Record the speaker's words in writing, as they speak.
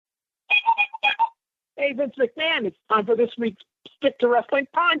Hey, Vince McMahon, it's time for this week's Stick to Wrestling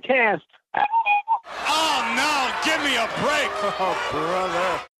podcast. Oh, no, give me a break. Oh,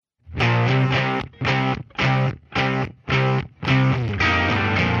 brother.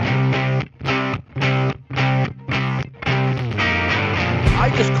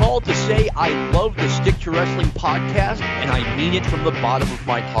 I just called to say I love the Stick to Wrestling podcast, and I mean it from the bottom of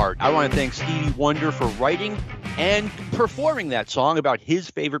my heart. I want to thank Stevie Wonder for writing and performing that song about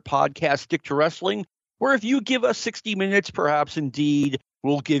his favorite podcast, Stick to Wrestling, where if you give us 60 minutes, perhaps indeed,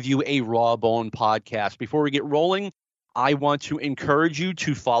 we'll give you a raw bone podcast. Before we get rolling, I want to encourage you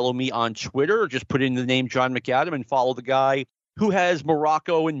to follow me on Twitter. Just put in the name John McAdam and follow the guy who has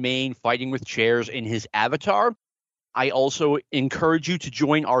Morocco and Maine fighting with chairs in his avatar. I also encourage you to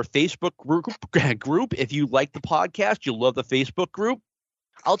join our Facebook group. If you like the podcast, you'll love the Facebook group.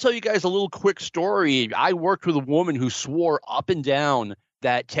 I'll tell you guys a little quick story. I worked with a woman who swore up and down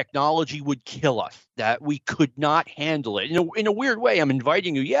that technology would kill us, that we could not handle it. In a weird way, I'm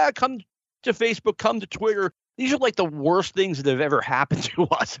inviting you. Yeah, come to Facebook, come to Twitter. These are like the worst things that have ever happened to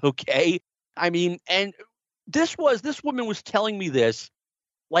us, okay? I mean, and this woman was telling me this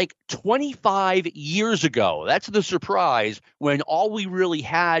like 25 years ago. That's the surprise, when all we really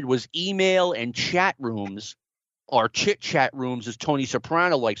had was email and chat rooms, or chit-chat rooms, as Tony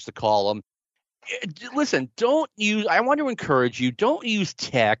Soprano likes to call them. Listen, I want to encourage you, don't use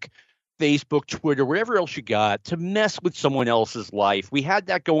tech, Facebook, Twitter, whatever else you got, to mess with someone else's life. We had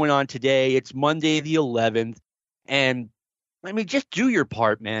that going on today. It's Monday the 11th. And, I mean, just do your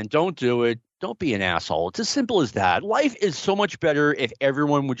part, man. Don't do it. Don't be an asshole. It's as simple as that. Life is so much better if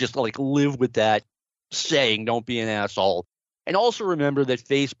everyone would just live with that saying, don't be an asshole. And also remember that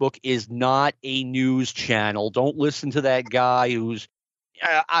Facebook is not a news channel. Don't listen to that guy who's,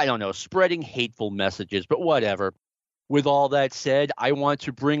 I don't know, spreading hateful messages, but whatever. With all that said, I want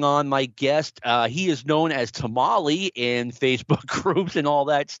to bring on my guest. He is known as Tamale in Facebook groups and all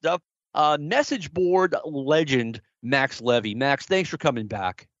that stuff. Message board legend, Max Levy. Max, thanks for coming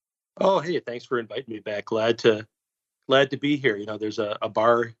back. Oh, hey, thanks for inviting me back. Glad to be here. You know, there's a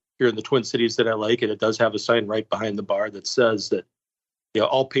bar here in the Twin Cities that I like, and it does have a sign right behind the bar that says that, you know,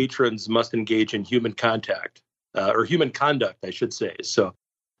 all patrons must engage in human contact. Or human conduct, I should say. So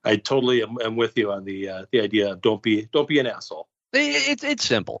I totally am with you on the idea of don't be an asshole. It's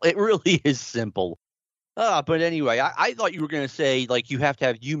simple. It really is simple. But anyway, I thought you were going to say, you have to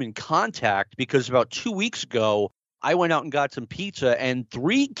have human contact, because about 2 weeks ago, I went out and got some pizza, and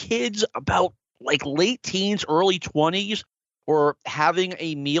 3 kids about late teens, early 20s were having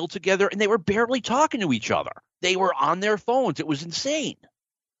a meal together, and they were barely talking to each other. They were on their phones. It was insane.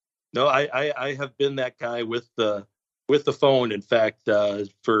 No, I have been that guy with the phone. In fact,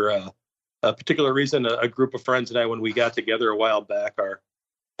 for a particular reason, a group of friends and I, when we got together a while back,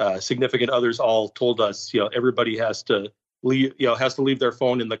 our significant others all told us, everybody has to leave their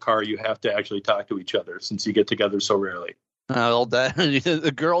phone in the car. You have to actually talk to each other since you get together so rarely.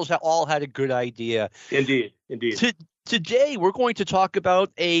 The girls all had a good idea. Indeed. Today, we're going to talk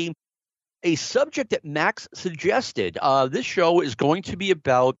about a subject that Max suggested. This show is going to be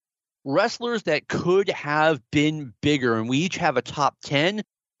about wrestlers that could have been bigger, and we each have a top 10.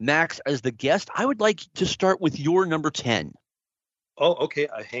 Max, as the guest, I would like to start with your number 10. Oh, okay.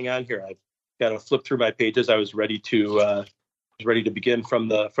 Hang on here. I've got to flip through my pages. I was ready to begin from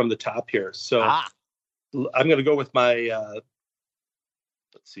the top here. So I'm going to go with my.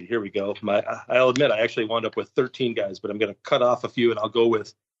 Let's see. Here we go. I'll admit I actually wound up with 13 guys, but I'm going to cut off a few, and I'll go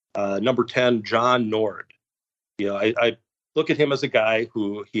with number 10, John Nord. I look at him as a guy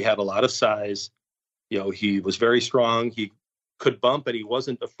who he had a lot of size. He was very strong. He could bump, and he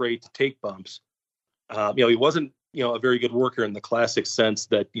wasn't afraid to take bumps. He wasn't, a very good worker in the classic sense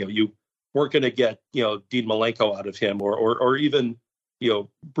that, you weren't going to get, Dean Malenko out of him or even,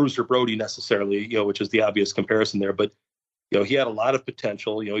 Bruiser Brody necessarily, which is the obvious comparison there. But, he had a lot of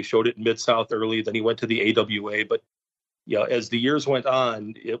potential. He showed it in Mid-South early, then he went to the AWA. But, as the years went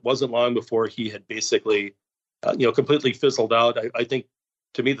on, it wasn't long before he had basically, completely fizzled out. I think,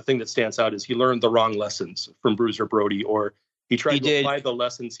 to me, the thing that stands out is he learned the wrong lessons from Bruiser Brody, or he tried to apply the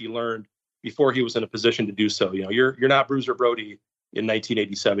lessons he learned before he was in a position to do so. You're not Bruiser Brody in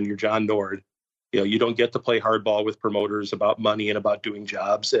 1987. You're John Nord. You don't get to play hardball with promoters about money and about doing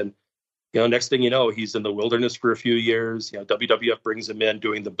jobs. And, next thing you know, he's in the wilderness for a few years. WWF brings him in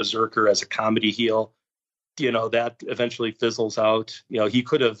doing the Berserker as a comedy heel. That eventually fizzles out. He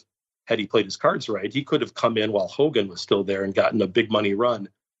could have, had he played his cards right, he could have come in while Hogan was still there and gotten a big money run.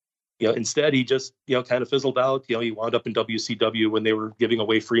 Instead, he just, kind of fizzled out. He wound up in WCW when they were giving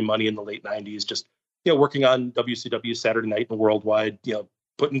away free money in the late 90s, just, working on WCW Saturday Night and Worldwide,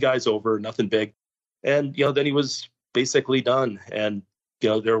 putting guys over, nothing big. And, then he was basically done. And,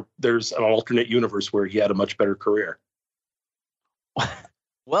 there's an alternate universe where he had a much better career.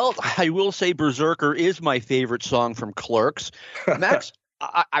 Well, I will say Berserker is my favorite song from Clerks. Max,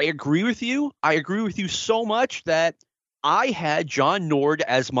 I agree with you. I agree with you so much that I had John Nord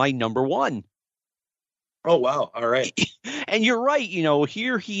as my number one. Oh, wow. All right. And you're right.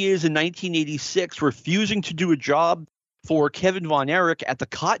 Here he is in 1986 refusing to do a job for Kevin Von Erich at the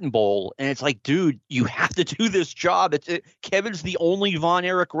Cotton Bowl. And it's like, dude, you have to do this job. Kevin's the only Von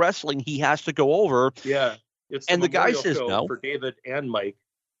Erich wrestling he has to go over. Yeah. And the guy says no. For David and Mike,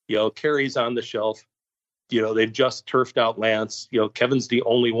 Kerry's on the shelf. They've just turfed out Lance. Kevin's the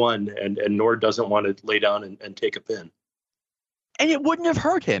only one, and Nord doesn't want to lay down and take a pin. And it wouldn't have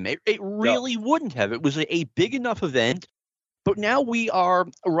hurt him. It really wouldn't have. It was a big enough event. But now we are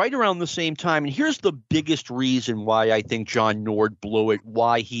right around the same time. And here's the biggest reason why I think John Nord blew it,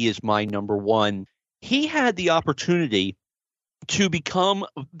 why he is my number one. He had the opportunity to become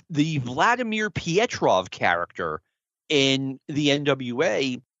the Vladimir Pietrov character in the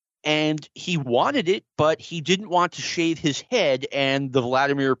NWA. And he wanted it, but he didn't want to shave his head. And the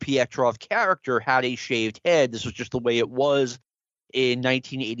Vladimir Pietrov character had a shaved head. This was just the way it was in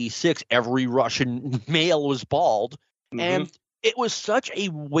 1986. Every Russian male was bald. Mm-hmm. And it was such a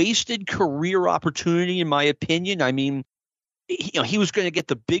wasted career opportunity, in my opinion. I mean, he was going to get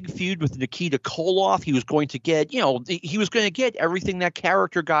the big feud with Nikita Koloff. He was going to get, he was going to get everything that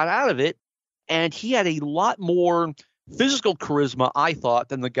character got out of it. And he had a lot more physical charisma, I thought,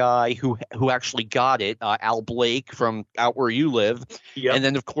 than the guy who actually got it, Al Blake from Out Where You Live. Yep. And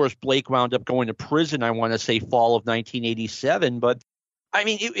then, of course, Blake wound up going to prison, I want to say fall of 1987. But, I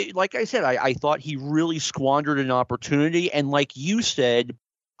mean, like I said, I thought he really squandered an opportunity. And like you said,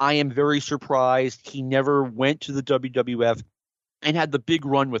 I am very surprised he never went to the WWF and had the big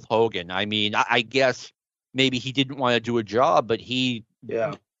run with Hogan. I mean, I guess maybe he didn't want to do a job, but he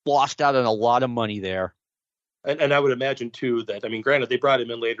lost out on a lot of money there. And I would imagine, too, that, I mean, granted, they brought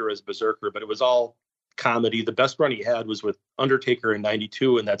him in later as Berserker, but it was all comedy. The best run he had was with Undertaker in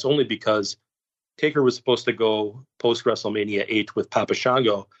 92, and that's only because Taker was supposed to go post-WrestleMania 8 with Papa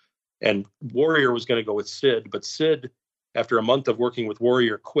Shango, and Warrior was going to go with Sid, but Sid, after a month of working with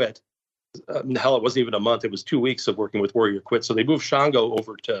Warrior, quit. Hell, it wasn't even a month. It was 2 weeks of working with Warrior, quit. So they moved Shango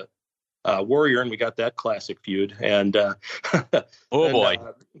over to Warrior, and we got that classic feud. And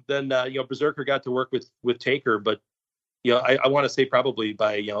then Berserker got to work with Taker, but I want to say probably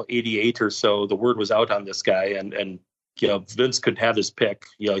by 88 or so, the word was out on this guy, and Vince could have his pick.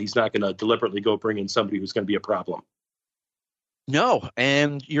 He's not going to deliberately go bring in somebody who's going to be a problem. No,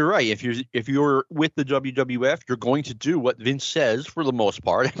 and you're right. If you're with the WWF, you're going to do what Vince says for the most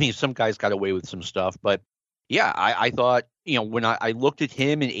part. I mean, some guys got away with some stuff, but yeah, I thought, when I looked at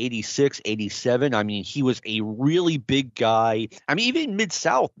him in 86, 87, I mean, he was a really big guy. I mean, even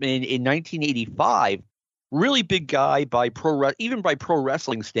Mid-South in 1985, really big guy even by pro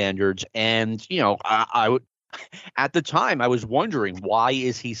wrestling standards. And, I at the time I was wondering, why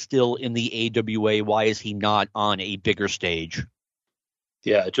is he still in the AWA? Why is he not on a bigger stage?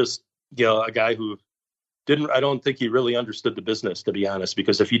 Yeah, just, a guy who I don't think he really understood the business, to be honest,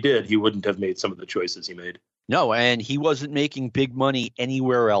 because if he did, he wouldn't have made some of the choices he made. No, and he wasn't making big money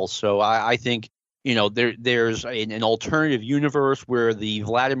anywhere else. So I think, there's an alternative universe where the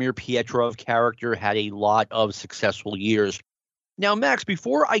Vladimir Pietrov character had a lot of successful years. Now, Max,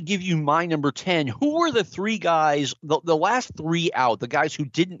 before I give you my number 10, who were the three guys, the last three out, the guys who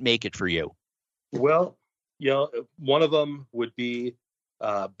didn't make it for you? Well, one of them would be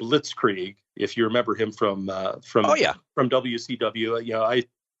Blitzkrieg, if you remember him from WCW. I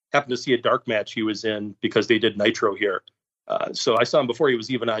happened to see a dark match he was in because they did Nitro here. So I saw him before he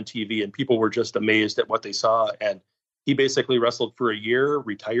was even on TV, and people were just amazed at what they saw. And he basically wrestled for a year,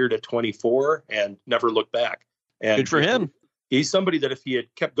 retired at 24, and never looked back. And good for him. He's somebody that if he had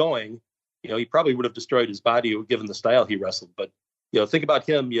kept going, he probably would have destroyed his body given the style he wrestled. But, think about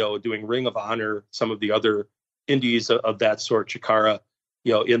him, doing Ring of Honor, some of the other indies of that sort, Chikara,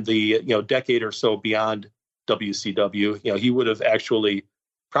 in the, decade or so beyond WCW, he would have actually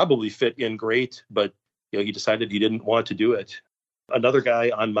probably fit in great, but, he decided he didn't want to do it. Another guy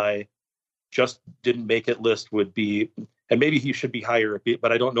on my just didn't make it list would be, and maybe he should be higher,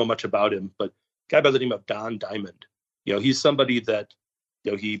 but I don't know much about him, but a guy by the name of Don Diamond. He's somebody that,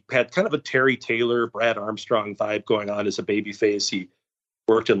 he had kind of a Terry Taylor, Brad Armstrong vibe going on as a babyface. He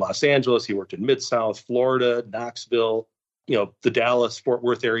worked in Los Angeles. He worked in Mid-South, Florida, Knoxville, the Dallas, Fort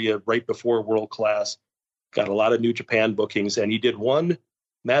Worth area right before World Class. Got a lot of New Japan bookings. And he did one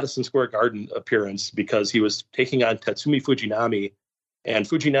Madison Square Garden appearance because he was taking on Tatsumi Fujinami And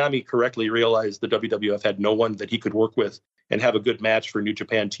Fujinami correctly realized the WWF had no one that he could work with and have a good match for New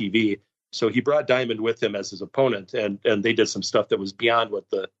Japan TV. So he brought Diamond with him as his opponent, and they did some stuff that was beyond what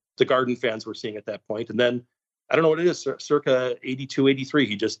the Garden fans were seeing at that point. And then, I don't know what it is, circa 82, 83,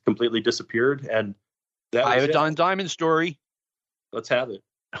 he just completely disappeared. And that I was have a Don Diamond story. Let's have it.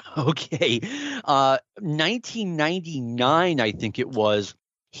 Okay. 1999, I think it was,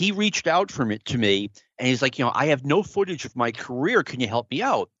 he reached out to me, and he's like, I have no footage of my career. Can you help me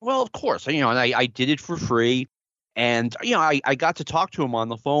out? Well, of course. And I did it for free. And, I got to talk to him on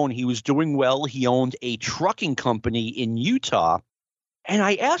the phone. He was doing well. He owned a trucking company in Utah. And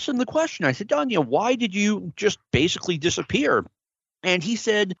I asked him the question. I said, Don, why did you just basically disappear? And he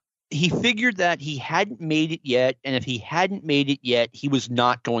said he figured that he hadn't made it yet. And if he hadn't made it yet, he was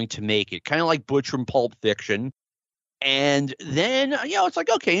not going to make it. Kind of like Butch from Pulp Fiction. And then, it's like,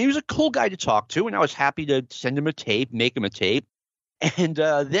 okay, he was a cool guy to talk to. And I was happy to send him a tape, make him a tape. And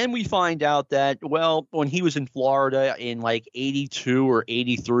then we find out that, well, when he was in Florida in like 82 or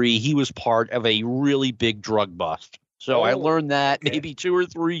 83, he was part of a really big drug bust. So I learned that maybe 2 or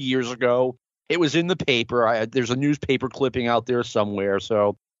 3 years ago. It was in the paper. There's a newspaper clipping out there somewhere.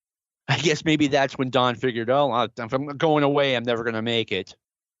 So I guess maybe that's when Don figured, if I'm going away, I'm never going to make it.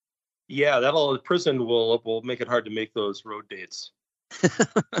 Yeah, prison will make it hard to make those road dates.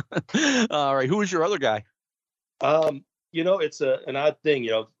 All right. Who was your other guy? It's an odd thing,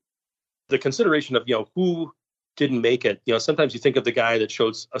 the consideration of, who didn't make it. Sometimes you think of the guy that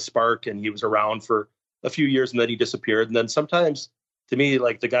showed a spark and he was around for a few years and then he disappeared. And then sometimes, to me,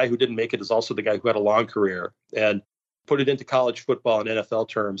 like the guy who didn't make it is also the guy who had a long career. And put it into college football and NFL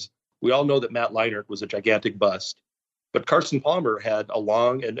terms, we all know that Matt Leinart was a gigantic bust. But Carson Palmer had a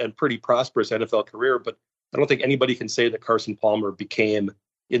long and pretty prosperous NFL career. But I don't think anybody can say that Carson Palmer became,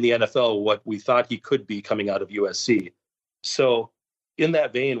 in the NFL, what we thought he could be coming out of USC. So in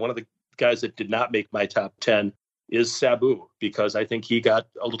that vein, one of the guys that did not make my top 10 is Sabu, because I think he got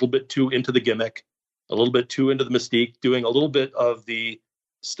a little bit too into the gimmick, a little bit too into the mystique, doing a little bit of the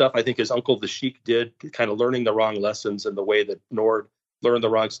stuff I think his uncle, the Sheik, did, kind of learning the wrong lessons in the way that Nord learned the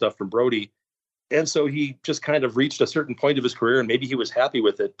wrong stuff from Brody. And so he just kind of reached a certain point of his career, and maybe he was happy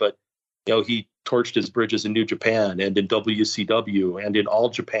with it, but he torched his bridges in New Japan and in WCW and in All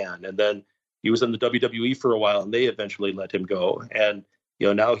Japan. And then he was in the WWE for a while, and they eventually let him go. And,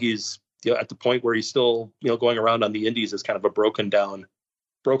 now he's at the point where he's still, going around on the indies as kind of a broken down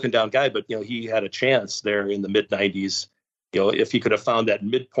guy. But, he had a chance there in the mid 90s, if he could have found that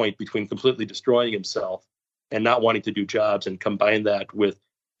midpoint between completely destroying himself and not wanting to do jobs, and combine that with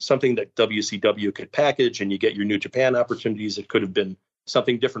something that WCW could package, and you get your New Japan opportunities. It could have been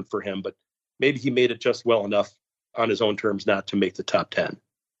something different for him, but maybe he made it just well enough on his own terms not to make the top 10.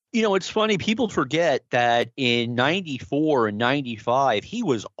 It's funny. People forget that in 94 and 95, he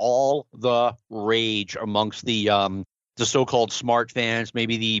was all the rage amongst the so-called smart fans,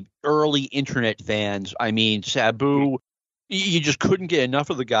 maybe the early internet fans. I mean, Sabu, you just couldn't get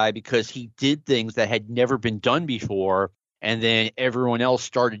enough of the guy because he did things that had never been done before. And then everyone else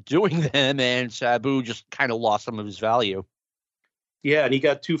started doing them, and Sabu just kind of lost some of his value. Yeah, and he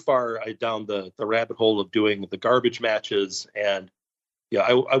got too far down the rabbit hole of doing the garbage matches. And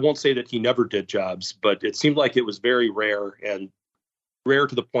I won't say that he never did jobs, but it seemed like it was very rare, and rare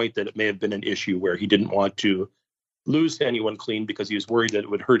to the point that it may have been an issue where he didn't want to lose to anyone clean because he was worried that it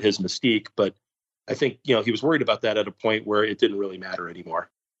would hurt his mystique. But I think, he was worried about that at a point where it didn't really matter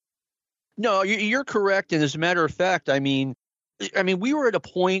anymore. No, you're correct. And as a matter of fact, I mean, we were at a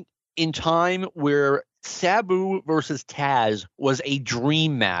point in time where Sabu versus Taz was a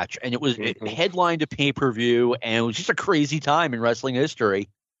dream match, and it was headlined a pay-per-view, and it was just a crazy time in wrestling history.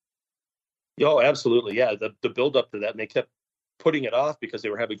 Oh, absolutely. Yeah. The build up to that, and they kept putting it off because they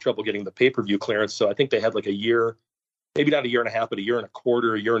were having trouble getting the pay-per-view clearance. So I think they had like a year, maybe not a year and a half, but a year and a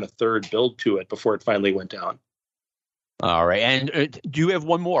quarter, a year and a third build to it before it finally went down. All right. And do you have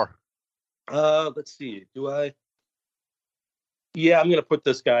one more? Let's see. Do I? Yeah, I'm going to put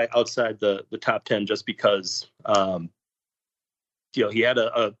this guy outside the top 10 just because, he had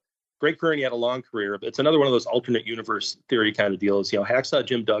a great career and he had a long career. It's another one of those alternate universe theory kind of deals. Hacksaw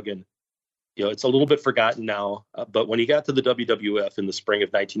Jim Duggan, it's a little bit forgotten now, but when he got to the WWF in the spring of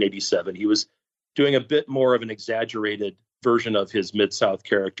 1987, he was doing a bit more of an exaggerated version of his Mid-South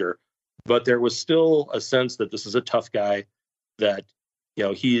character. But there was still a sense that this is a tough guy, that,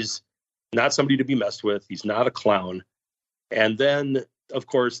 he's not somebody to be messed with. He's not a clown. And then, of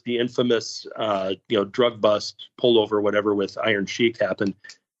course, the infamous, drug bust, pullover, whatever, with Iron Sheik happened.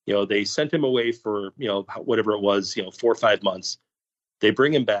 They sent him away for, whatever it was, 4 or 5 months. They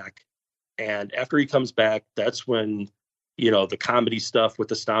bring him back. And after he comes back, that's when the comedy stuff with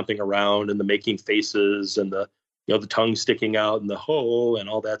the stomping around and the making faces and the tongue sticking out and the ho and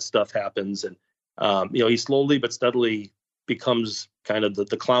all that stuff happens. And, he slowly but steadily becomes kind of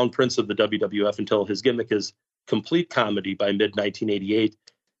the clown prince of the WWF until his gimmick is complete comedy by mid 1988.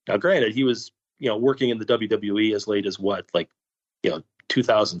 Now, granted, he was, working in the WWE as late as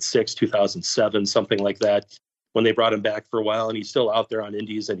 2006, 2007, something like that, when they brought him back for a while, and he's still out there on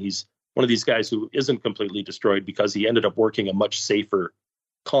indies, and he's one of these guys who isn't completely destroyed because he ended up working a much safer,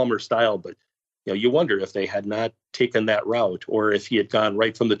 calmer style. But, you wonder if they had not taken that route, or if he had gone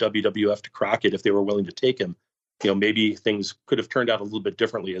right from the WWF to Crockett, if they were willing to take him, maybe things could have turned out a little bit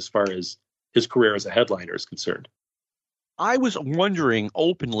differently as far as his career as a headliner is concerned. I was wondering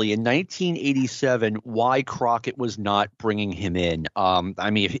openly in 1987 why Crockett was not bringing him in.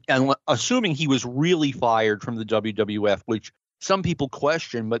 Assuming he was really fired from the WWF, which some people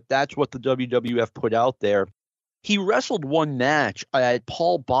question, but that's what the WWF put out there. He wrestled one match at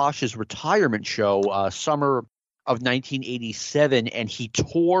Paul Bosch's retirement show, summer of 1987, and he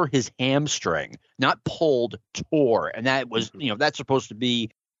tore his hamstring. Not pulled, tore. And that was, that's supposed to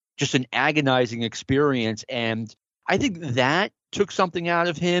be just an agonizing experience. And I think that took something out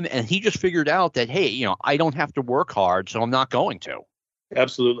of him, and he just figured out that, hey, I don't have to work hard, so I'm not going to.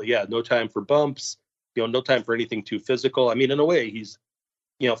 Absolutely, yeah. No time for bumps, no time for anything too physical. I mean, in a way, he's,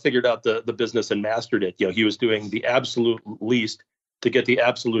 figured out the business and mastered it. He was doing the absolute least to get the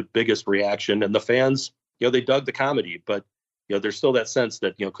absolute biggest reaction, and the fans, they dug the comedy, but, there's still that sense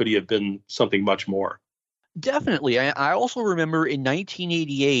that, could he have been something much more? Definitely. I also remember in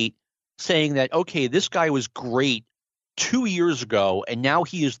 1988 saying that, okay, this guy was great 2 years ago, and now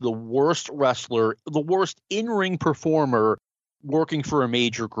he is the worst wrestler, the worst in-ring performer working for a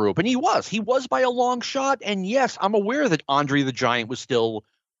major group. And he was by a long shot. And yes, I'm aware that Andre the Giant was still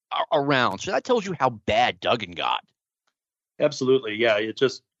around. So that tells you how bad Duggan got. Absolutely. Yeah. It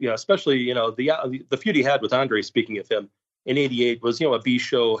just, especially, the feud he had with Andre, speaking of him, in 88 was, a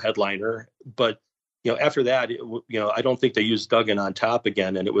B-show headliner. But, after that, I don't think they used Duggan on top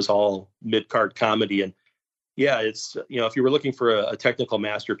again, and it was all mid-card comedy. And yeah, it's, if you were looking for a technical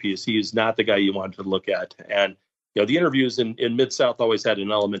masterpiece, he's not the guy you wanted to look at. And, the interviews in Mid-South always had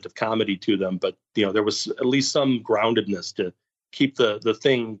an element of comedy to them, but, there was at least some groundedness to keep the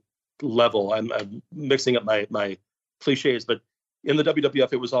thing level. I'm mixing up my cliches, but in the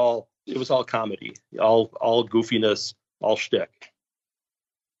WWF, it was all comedy, all goofiness, all shtick.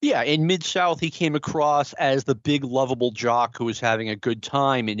 Yeah, in Mid-South, he came across as the big, lovable jock who was having a good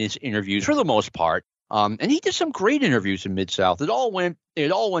time in his interviews for the most part. And he did some great interviews in Mid-South. It all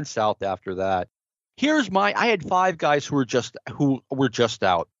went south after that. I had 5 guys who were just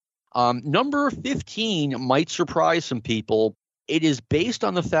out. Number 15 might surprise some people. It is based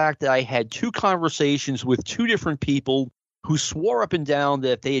on the fact that I had 2 conversations with 2 different people who swore up and down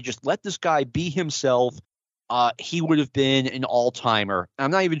that if they had just let this guy be himself, he would have been an all-timer. I'm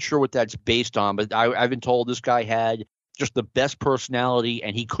not even sure what that's based on, but I've been told this guy had just the best personality,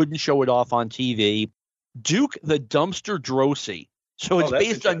 and he couldn't show it off on TV. Duke the Dumpster Droese. So it's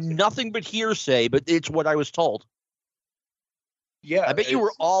based on nothing but hearsay, but it's what I was told. Yeah. I bet you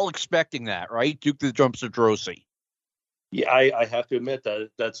were all expecting that, right? Duke the Dumpster Droese. Yeah, I have to admit that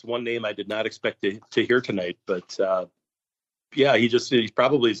that's one name I did not expect to hear tonight. But yeah, he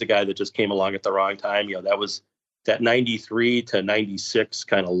probably is a guy that just came along at the wrong time. That was that 93 to 96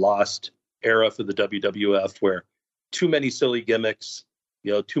 kind of lost era for the WWF, where too many silly gimmicks,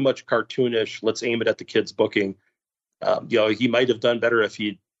 too much cartoonish, let's aim it at the kids booking. He might have done better if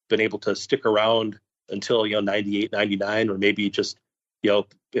he'd been able to stick around until, 98, 99, or maybe just,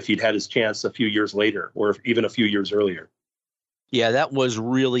 if he'd had his chance a few years later or even a few years earlier. Yeah, that was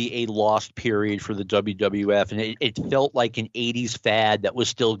really a lost period for the WWF, and it felt like an 80s fad that was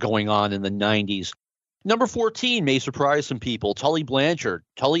still going on in the 90s. Number 14 may surprise some people, Tully Blanchard.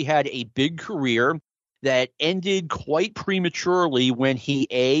 Tully had a big career that ended quite prematurely when he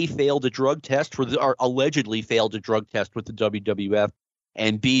failed a drug test or allegedly failed a drug test with the WWF,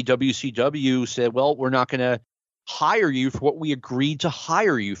 and WCW said, well, we're not going to hire you for what we agreed to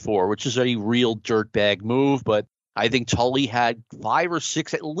hire you for, which is a real dirtbag move. But I think Tully had 5 or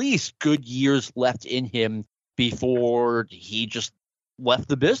 6 at least good years left in him before he just left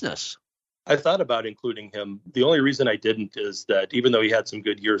the business. I thought about including him. The only reason I didn't is that even though he had some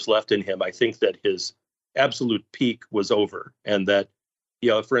good years left in him, I think that his absolute peak was over. And that,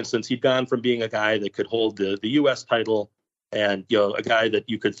 for instance, he'd gone from being a guy that could hold the U.S. title and, a guy that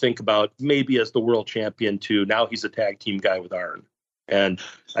you could think about maybe as the world champion to now he's a tag team guy with Arn. And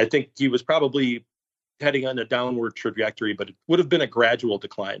I think he was probably heading on a downward trajectory, but it would have been a gradual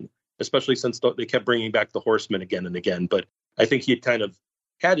decline. especially since they kept bringing back the Horsemen again and again. But I think he had kind of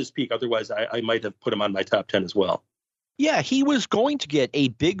had his peak. Otherwise, I might have put him on my top 10 as well. Yeah, he was going to get a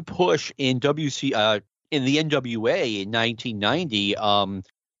big push in in the NWA in 1990.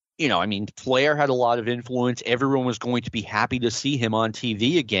 I mean, Flair had a lot of influence. Everyone was going to be happy to see him on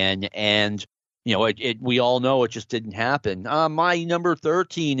TV again, and we all know it just didn't happen. My number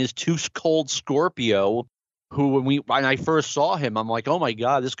 13 is Too Cold Scorpio, who when I first saw him, I'm like, oh my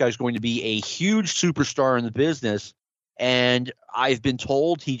God, this guy's going to be a huge superstar in the business. And I've been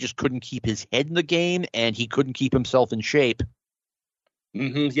told he just couldn't keep his head in the game and he couldn't keep himself in shape.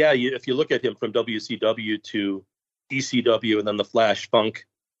 Mm-hmm. Yeah, if you look at him from WCW to ECW and then the Flash Funk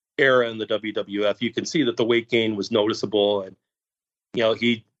era in the WWF, you can see that the weight gain was noticeable. And,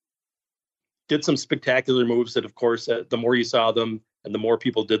 he did some spectacular moves that, of course, the more you saw them and the more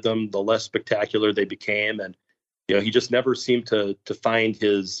people did them, the less spectacular they became. And, he just never seemed to find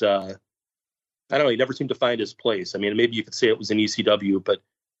his, he never seemed to find his place. I mean, maybe you could say it was in ECW, but,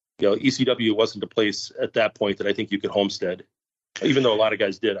 ECW wasn't a place at that point that I think you could homestead, even though a lot of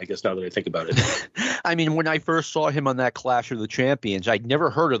guys did, I guess, now that I think about it. I mean, when I first saw him on that Clash of the Champions, I'd never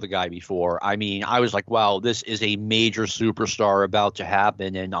heard of the guy before. I mean, I was like, wow, this is a major superstar about to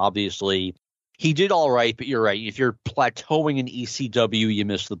happen. And obviously he did all right, but you're right. If you're plateauing in ECW, you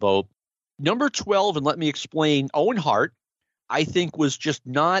miss the boat. Number 12, and let me explain, Owen Hart, I think was just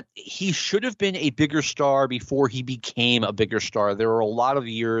not – he should have been a bigger star before he became a bigger star. There were a lot of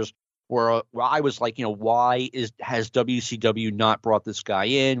years where I was like, why has WCW not brought this guy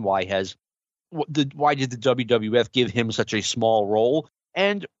in? Why did the WWF give him such a small role?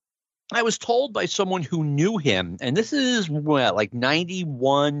 And I was told by someone who knew him, and this is like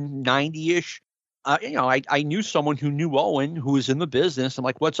 91, 90-ish. I knew someone who knew Owen, who was in the business. I'm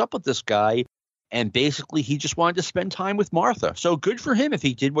like, what's up with this guy? And basically, he just wanted to spend time with Martha. So good for him if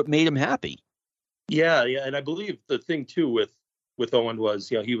he did what made him happy. Yeah. And I believe the thing, too, with Owen was,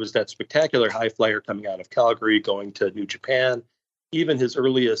 he was that spectacular high flyer coming out of Calgary, going to New Japan. Even his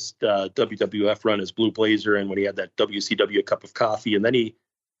earliest WWF run as Blue Blazer, and when he had that WCW cup of coffee. And then he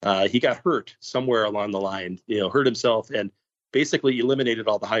got hurt somewhere along the line, hurt himself and basically eliminated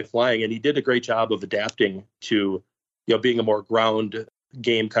all the high flying. And he did a great job of adapting to, being a more ground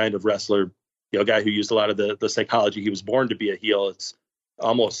game kind of wrestler. A guy who used a lot of the psychology. He was born to be a heel. It's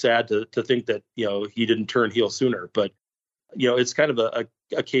almost sad to think that, he didn't turn heel sooner. But, it's kind of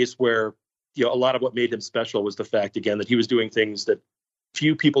a case where, a lot of what made him special was the fact, again, that he was doing things that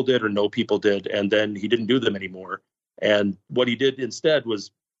few people did or no people did. And then he didn't do them anymore. And what he did instead was,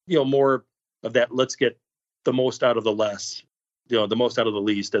 more of that, let's get the most out of the less, the most out of the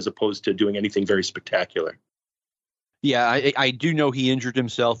least, as opposed to doing anything very spectacular. Yeah, I do know he injured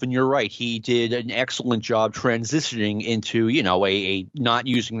himself, and you're right. He did an excellent job transitioning into, a not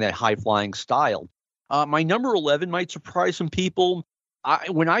using that high-flying style. My number 11 might surprise some people.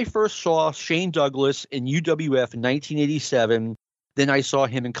 When I first saw Shane Douglas in UWF in 1987, then I saw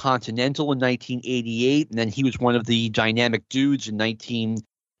him in Continental in 1988, and then he was one of the Dynamic Dudes in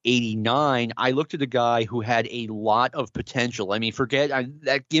 1989. I looked at a guy who had a lot of potential. I mean,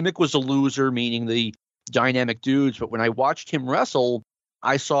 that gimmick was a loser, meaning the Dynamic Dudes, but when I watched him wrestle,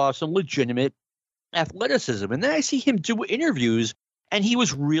 I saw some legitimate athleticism. And then I see him do interviews, and he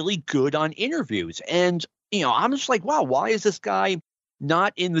was really good on interviews. And, I'm just like, wow, why is this guy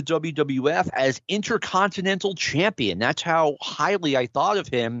not in the WWF as Intercontinental Champion? That's how highly I thought of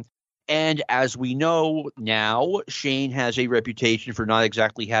him. And as we know now, Shane has a reputation for not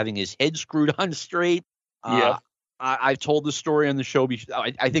exactly having his head screwed on straight. Yeah. I've told this story on the show,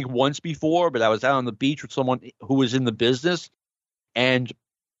 I think once before, but I was out on the beach with someone who was in the business, and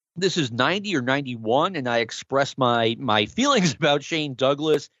this is 90 or 91, and I expressed my feelings about Shane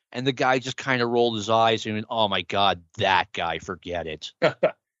Douglas, and the guy just kind of rolled his eyes and went, oh, my God, that guy, forget it.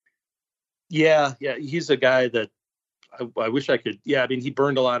 Yeah, he's a guy that I wish I could. Yeah, I mean, he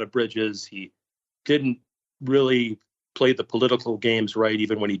burned a lot of bridges. He didn't really play the political games right,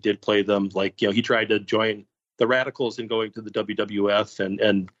 even when he did play them. Like, he tried to join the Radicals in going to the WWF,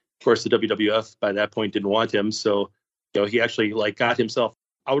 and of course the WWF by that point didn't want him. So, he actually got himself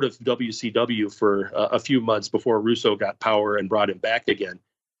out of WCW for a few months before Russo got power and brought him back again.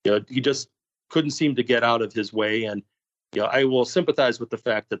 He just couldn't seem to get out of his way. And, I will sympathize with the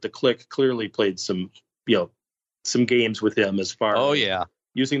fact that the Clique clearly played some games with him as far as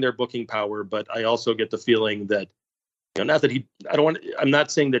using their booking power. But I also get the feeling that, not that I'm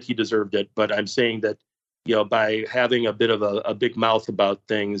not saying that he deserved it, but I'm saying that, by having a bit of a big mouth about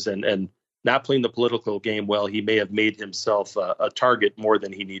things and not playing the political game well, he may have made himself a target more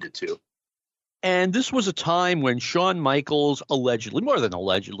than he needed to. And this was a time when Shawn Michaels allegedly, more than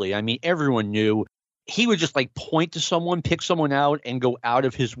allegedly, I mean, everyone knew he would just like point to someone, pick someone out, and go out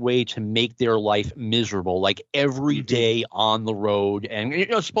of his way to make their life miserable, like every day on the road. And, you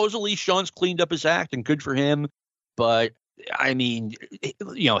know, supposedly Shawn's cleaned up his act and good for him. But I mean,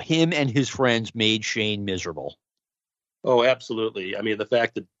 you know, him and his friends made Shane miserable. Oh, absolutely. I mean, the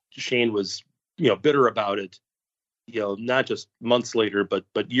fact that Shane was, you know, bitter about it, you know, not just months later, but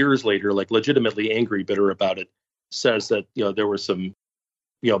years later, like legitimately angry, bitter about it, says that, you know, there were some,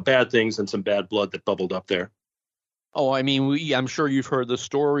 you know, bad things and some bad blood that bubbled up there. Oh, I mean, I'm sure you've heard the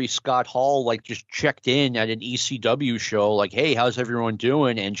story. Scott Hall, like, just checked in at an ECW show, like, hey, how's everyone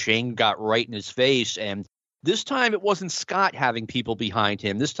doing? And Shane got right in his face. And this time it wasn't Scott having people behind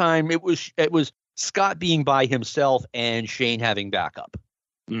him. This time it was Scott being by himself and Shane having backup.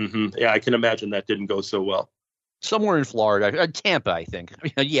 Yeah, I can imagine that didn't go so well. Somewhere in Florida, Tampa, I think.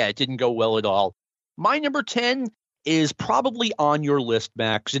 Yeah, it didn't go well at all. My number 10 is probably on your list,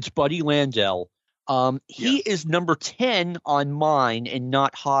 Max. It's Buddy Landel. He is number 10 on mine and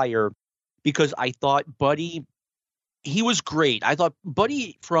not higher because I thought Buddy, he was great. I thought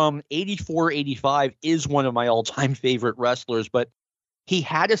Buddy from 84, 85 is one of my all-time favorite wrestlers, but he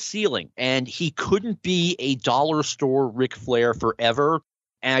had a ceiling and he couldn't be a dollar store Ric Flair forever.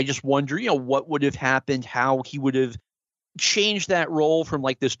 And I just wonder, you know, what would have happened, how he would have changed that role from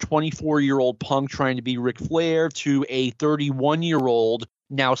like this 24-year-old punk trying to be Ric Flair to a 31-year-old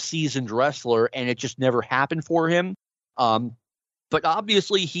now seasoned wrestler, and it just never happened for him. But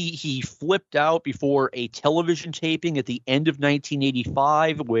obviously he flipped out before a television taping at the end of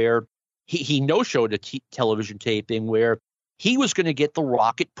 1985 where he no-showed a television taping where he was going to get the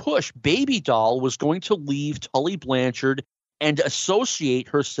rocket push. Baby Doll was going to leave Tully Blanchard and associate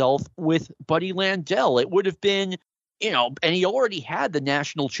herself with Buddy Landel. It would have been, you know, and he already had the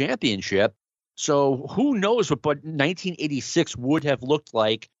national championship. So who knows what 1986 would have looked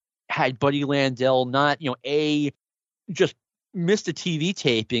like had Buddy Landel not, you know, A, just missed a TV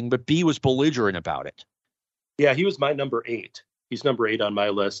taping, but B, was belligerent about it. Yeah, he was my number 8. He's number 8 on my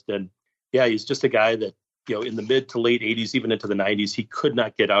list. And yeah, he's just a guy that, you know, in the mid to late 80s, even into the 90s, he could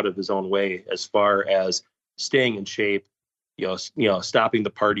not get out of his own way as far as staying in shape, you know, stopping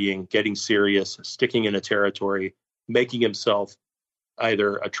the partying, getting serious, sticking in a territory, making himself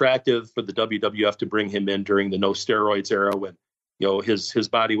either attractive for the WWF to bring him in during the no steroids era when, you know, his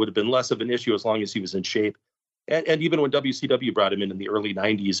body would have been less of an issue as long as he was in shape. And even when WCW brought him in the early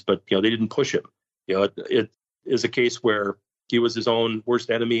 90s, but, you know, they didn't push him. You know, it is a case where he was his own worst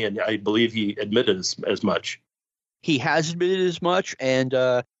enemy, and I believe he admitted as much. He has admitted as much, and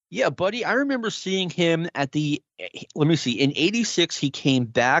yeah, Buddy, I remember seeing him at in 86, he came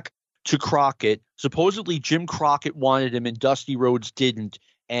back to Crockett. Supposedly Jim Crockett wanted him and Dusty Rhodes didn't,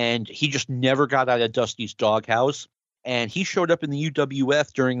 and he just never got out of Dusty's doghouse. And he showed up in the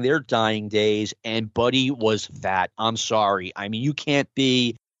UWF during their dying days, and Buddy was fat. I'm sorry. I mean, you can't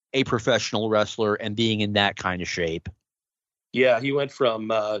be a professional wrestler and being in that kind of shape. Yeah, he went from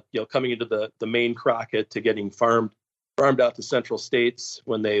you know, coming into the main Crockett to getting farmed out to Central States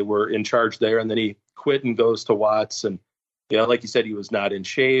when they were in charge there, and then he quit and goes to Watts. And, you know, like you said, he was not in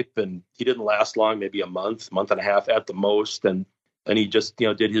shape, and he didn't last long, maybe a month and a half at the most. And he just, you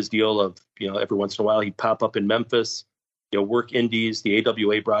know, did his deal of, you know, every once in a while he'd pop up in Memphis, you know, work indies. The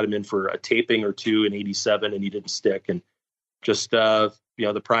AWA brought him in for a taping or two in 87, and he didn't stick. And just, you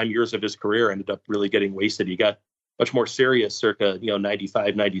know, the prime years of his career ended up really getting wasted. He got much more serious circa, you know,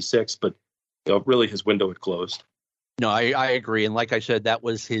 95, 96, but, you know, really his window had closed. No, I agree. And like I said, that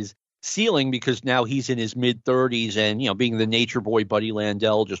was his ceiling because now he's in his mid-30s and, you know, being the nature boy Buddy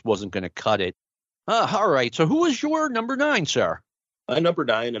Landel just wasn't going to cut it. All right. So who is your number 9, sir? Number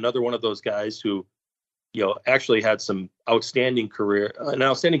 9, another one of those guys who, you know, actually had some outstanding career.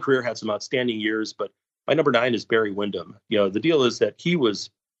 Had some outstanding years, but my number 9 is Barry Windham. You know, the deal is that he was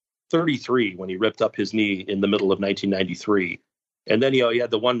 33 when he ripped up his knee in the middle of 1993. And then, you know, he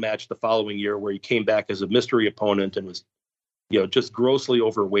had the one match the following year where he came back as a mystery opponent and was, you know, just grossly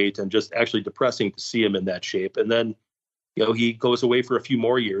overweight and just actually depressing to see him in that shape. And then, you know, he goes away for a few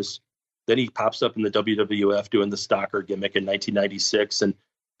more years. Then he pops up in the WWF doing the stalker gimmick in 1996. And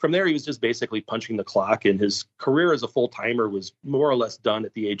from there, he was just basically punching the clock. And his career as a full-timer was more or less done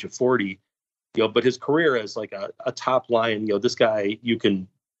at the age of 40. You know, but his career as like a top line, you know, this guy you can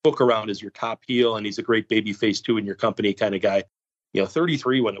book around as your top heel, and he's a great baby face too in your company kind of guy. You know,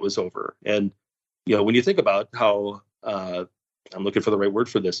 33 when it was over. And, you know, when you think about how, I'm looking for the right word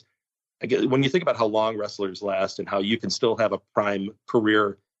for this. When you think about how long wrestlers last and how you can still have a prime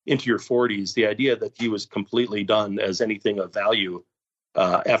career into your 40s, the idea that he was completely done as anything of value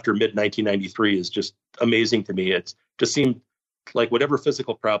after mid 1993 is just amazing to me. It just seemed like whatever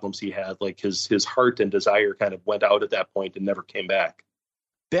physical problems he had, like his heart and desire kind of went out at that point and never came back.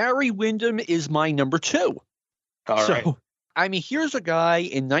 Barry Windham is my number 2. All right. I mean, here's a guy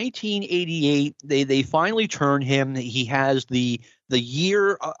in 1988. They finally turn him. He has the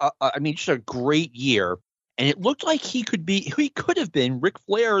year. I mean, just a great year, and it looked like he could have been Ric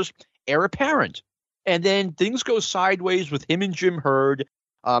Flair's heir apparent. And then things go sideways with him and Jim Herd.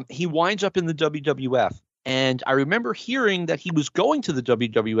 He winds up in the WWF, and I remember hearing that he was going to the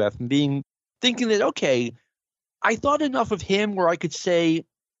WWF and thinking that, okay, I thought enough of him where I could say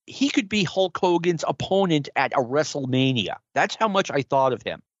he could be Hulk Hogan's opponent at a WrestleMania. That's how much I thought of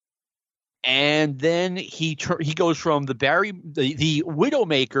him. And then he goes from the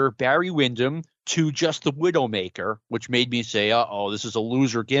Widowmaker, Barry Windham, to just the Widowmaker, which made me say, this is a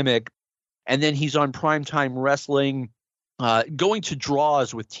loser gimmick. And then he's on Primetime Wrestling, going to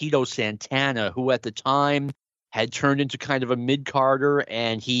draws with Tito Santana, who at the time had turned into kind of a mid-carder,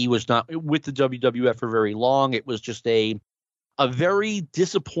 and he was not with the WWF for very long. It was just a very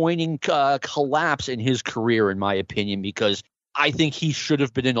disappointing collapse in his career, in my opinion, because I think he should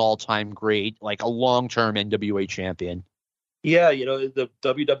have been an all-time great, like a long-term NWA champion. Yeah, the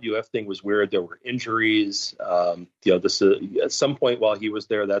WWF thing was weird. There were injuries. This at some point while he was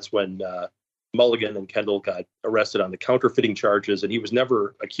there, that's when Mulligan and Kendall got arrested on the counterfeiting charges, and he was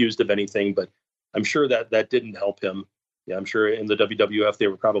never accused of anything, but I'm sure that didn't help him. Yeah, I'm sure in the WWF they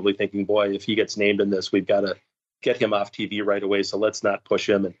were probably thinking, boy, if he gets named in this, we've got to get him off TV right away, so let's not push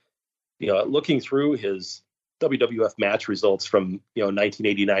him. And looking through his WWF match results from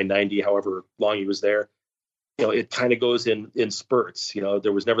 1989-90, however long he was there, it kind of goes in spurts.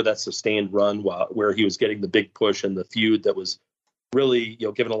 There was never that sustained run where he was getting the big push and the feud that was really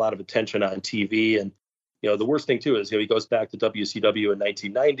given a lot of attention on TV. And the worst thing too is he goes back to WCW in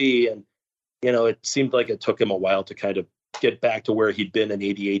 1990, and it seemed like it took him a while to kind of get back to where he'd been in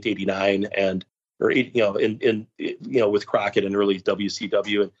 88, 89, and with Crockett and early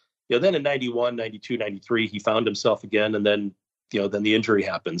WCW. And then in 91, 92, 93, he found himself again, and then then the injury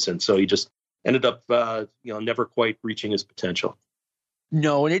happens, and so he just ended up never quite reaching his potential.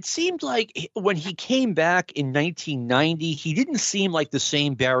 No, and it seemed like when he came back in 1990, he didn't seem like the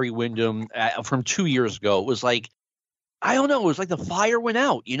same Barry Windham from 2 years ago. It was like, I don't know, it was like the fire went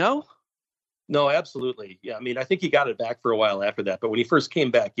out, No, absolutely. Yeah, I mean, I think he got it back for a while after that, but when he first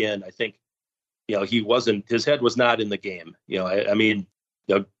came back in, I think his head was not in the game.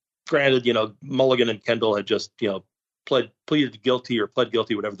 Granted, Mulligan and Kendall had just, pleaded guilty,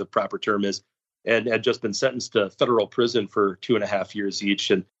 whatever the proper term is, and had just been sentenced to federal prison for 2.5 years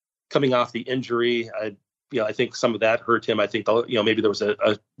each. And coming off the injury, I think some of that hurt him. I think, maybe there was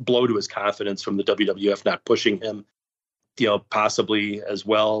a blow to his confidence from the WWF not pushing him, possibly as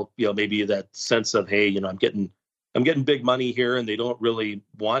well, maybe that sense of, hey, I'm getting big money here, and they don't really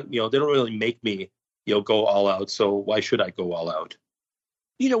want, they don't really make me, go all out. So why should I go all out?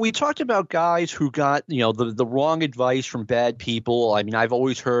 We talked about guys who got, the wrong advice from bad people. I mean, I've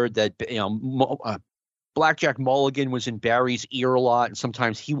always heard that, Blackjack Mulligan was in Barry's ear a lot, and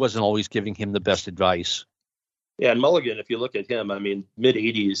sometimes he wasn't always giving him the best advice. Yeah, and Mulligan, if you look at him, I mean,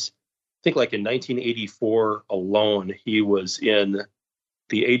 mid-'80s, I think like in 1984 alone, he was in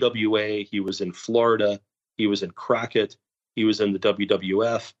the AWA, he was in Florida, he was in Crockett, he was in the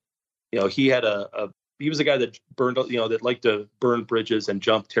WWF. He was a guy that burned, that liked to burn bridges and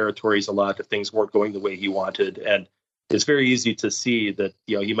jump territories a lot if things weren't going the way he wanted. And it's very easy to see that,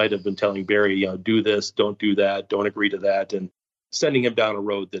 he might have been telling Barry, do this, don't do that, don't agree to that, and sending him down a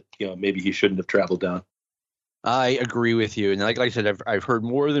road that, maybe he shouldn't have traveled down. I agree with you. And like I said, I've heard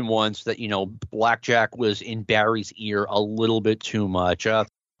more than once that, Blackjack was in Barry's ear a little bit too much.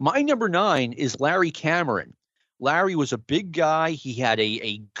 My number 9 is Larry Cameron. Larry was a big guy. He had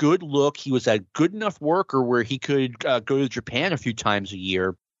a good look. He was a good enough worker where he could go to Japan a few times a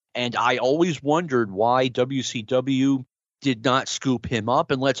year. And I always wondered why WCW did not scoop him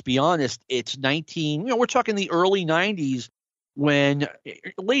up. And let's be honest, it's we're talking the early 90s, late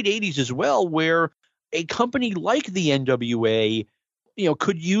 80s as well, where a company like the NWA,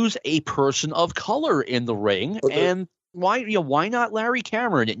 could use a person of color in the ring. Okay. And why not Larry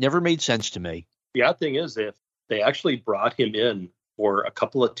Cameron? It never made sense to me. The odd thing is, if they actually brought him in for a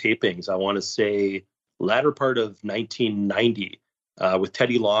couple of tapings, I want to say latter part of 1990, with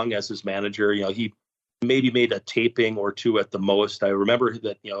Teddy Long as his manager. He maybe made a taping or two at the most. I remember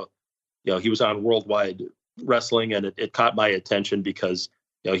that, he was on Worldwide Wrestling, and it caught my attention because,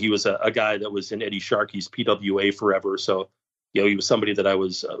 he was a guy that was in Eddie Sharkey's PWA forever. So, he was somebody that I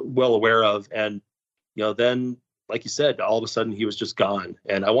was well aware of. And, then like you said, all of a sudden he was just gone.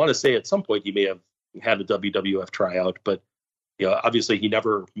 And I want to say at some point he may have had a WWF tryout, but obviously he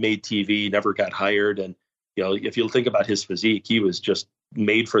never made TV, never got hired. And if you think about his physique, he was just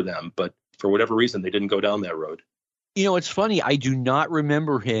made for them. But for whatever reason, they didn't go down that road. It's funny. I do not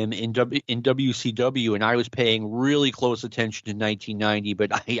remember him in WCW, and I was paying really close attention in 1990,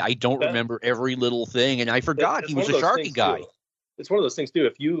 but I don't remember every little thing, and I forgot he was a Sharky guy. Too. It's one of those things, too.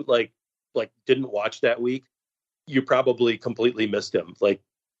 If you, like didn't watch that week, you probably completely missed him. Like,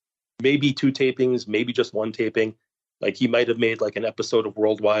 maybe 2 tapings, maybe just 1 taping. Like, he might have made, like, an episode of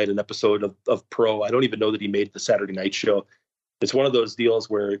Worldwide, an episode of Pro. I don't even know that he made the Saturday night show. It's one of those deals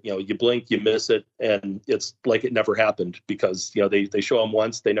where, you blink, you miss it, and it's like it never happened because, they show him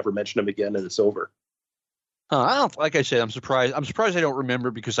once, they never mention him again, and it's over. Like I said, I'm surprised. I'm surprised I don't remember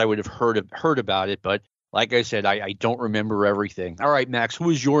because I would have heard about it. But like I said, I don't remember everything. All right, Max,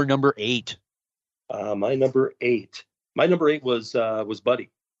 who is your number 8? My number 8 was Buddy.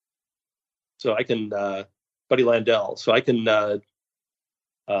 So I can Buddy Landel. So I can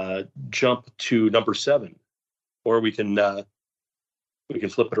jump to number 7, or we can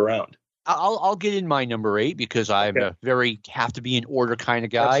flip it around. I'll get in my number 8 because I'm a very have to be in order kind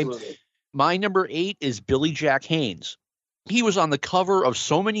of guy. Absolutely. My number 8 is Billy Jack Haynes. He was on the cover of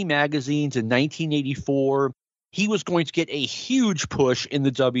so many magazines in 1984. He was going to get a huge push in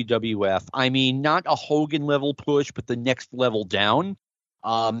the WWF. I mean, not a Hogan level push, but the next level down.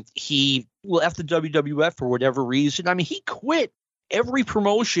 He left the WWF for whatever reason. I mean, he quit every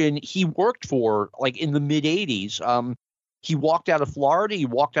promotion he worked for, like in the mid 80s. He walked out of Florida. He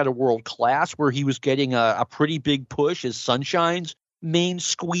walked out of World Class, where he was getting a pretty big push as Sunshine's main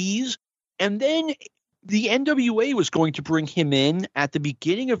squeeze. And then the NWA was going to bring him in at the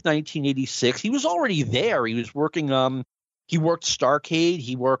beginning of 1986. He was already there. He was working. He worked Starrcade.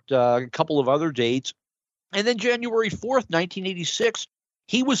 He worked a couple of other dates. And then January 4th, 1986,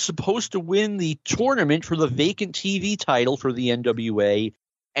 he was supposed to win the tournament for the vacant TV title for the NWA.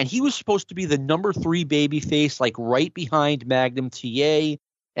 And he was supposed to be the number 3 babyface, like right behind Magnum TA.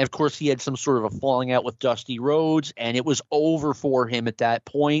 And of course, he had some sort of a falling out with Dusty Rhodes, and it was over for him at that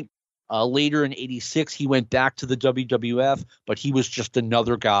point. Later in 86, he went back to the WWF, but he was just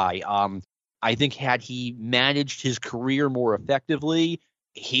another guy. I think had he managed his career more effectively,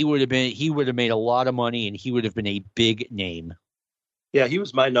 he would have made a lot of money, and he would have been a big name. Yeah, he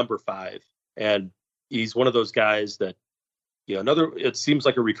was my number 5, and he's one of those guys that, it seems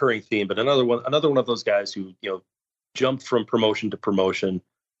like a recurring theme, but another one of those guys who, jumped from promotion to promotion,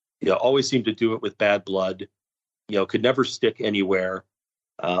 always seemed to do it with bad blood, could never stick anywhere.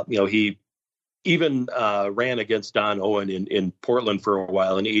 He even ran against Don Owen in Portland for a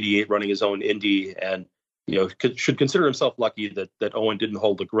while in '88, running his own indie, and should consider himself lucky that Owen didn't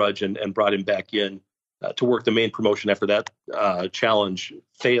hold a grudge and brought him back in to work the main promotion after that challenge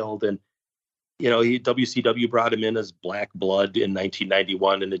failed. And WCW brought him in as Black Blood in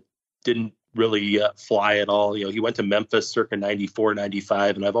 1991, and it didn't really fly at all. He went to Memphis circa 94,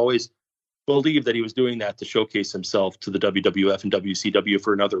 95, and I've always believed that he was doing that to showcase himself to the WWF and WCW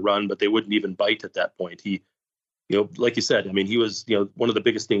for another run, but they wouldn't even bite at that point. He, like you said, I mean, he was, one of the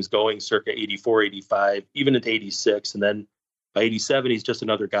biggest things going circa 84, 85, even into 86. And then by 87, he's just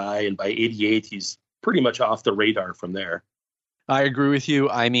another guy. And by 88, he's pretty much off the radar from there. I agree with you.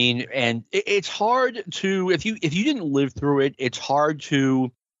 I mean, and it's hard to, if you didn't live through it, it's hard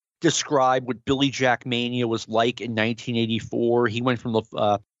to describe what Billy Jack Mania was like in 1984. He went from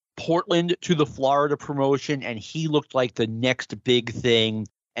the Portland to the Florida promotion, and he looked like the next big thing,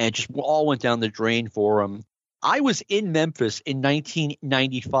 and it just all went down the drain for him. I was in Memphis in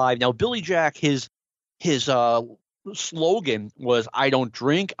 1995. Now, Billy Jack, his slogan was, "I don't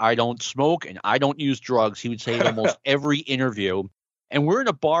drink, I don't smoke, and I don't use drugs." He would say in almost every interview. And we're in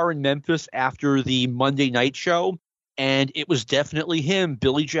a bar in Memphis after the Monday night show, and it was definitely him,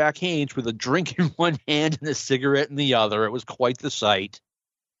 Billy Jack Haynes, with a drink in one hand and a cigarette in the other. It was quite the sight.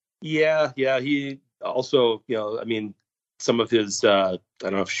 Yeah. He also, I mean, some of his, I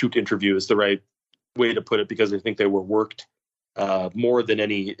don't know if shoot interview is the right way to put it, because I think they were worked more than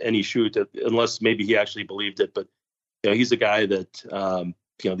any shoot, unless maybe he actually believed it. But, he's a guy that,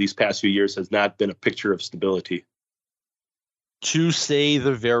 these past few years has not been a picture of stability. To say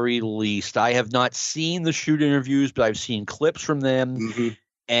the very least. I have not seen the shoot interviews, but I've seen clips from them. Mm-hmm.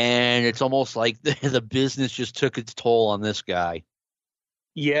 And it's almost like the business just took its toll on this guy.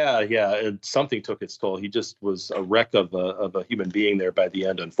 Yeah, and something took its toll. He just was a wreck of a human being there by the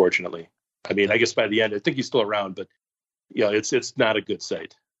end, unfortunately. I mean, I guess by the end, I think he's still around, but it's not a good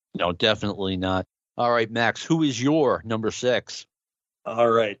sight. No, definitely not. All right, Max, who is your number 6?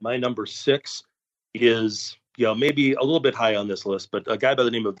 All right, my number 6 is, maybe a little bit high on this list, but a guy by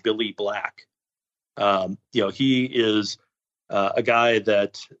the name of Billy Black. He is a guy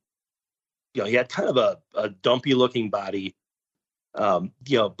that, he had kind of a dumpy looking body,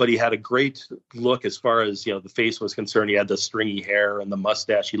 but he had a great look as far as, the face was concerned. He had the stringy hair and the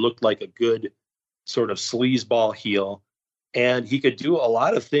mustache. He looked like a good sort of sleazeball heel. And he could do a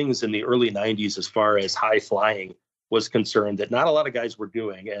lot of things in the early 90s as far as high flying was concerned that not a lot of guys were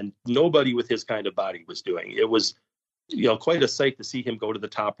doing, and nobody with his kind of body was doing. It was, quite a sight to see him go to the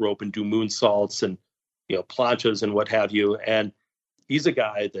top rope and do moonsaults and, planchas and what have you. And he's a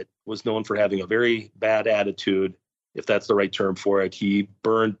guy that was known for having a very bad attitude, if that's the right term for it. He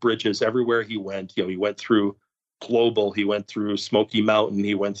burned bridges everywhere he went. He went through Global, he went through Smoky Mountain,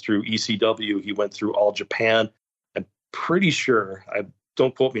 he went through ECW, he went through All Japan. I'm pretty sure,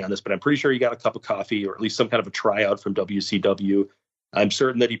 don't quote me on this, but I'm pretty sure he got a cup of coffee or at least some kind of a tryout from WCW. I'm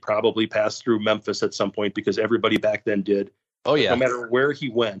certain that he probably passed through Memphis at some point because everybody back then did. Oh, yeah. No matter where he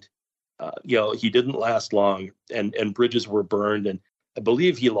went, he didn't last long, and bridges were burned. And I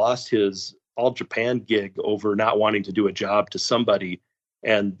believe he lost his All Japan gig over not wanting to do a job to somebody.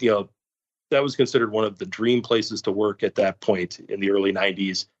 And, that was considered one of the dream places to work at that point in the early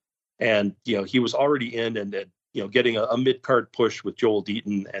 90s. And, he was already in and getting a mid-card push with Joel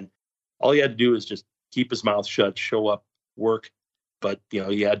Deaton. And all he had to do is just keep his mouth shut, show up, work. But,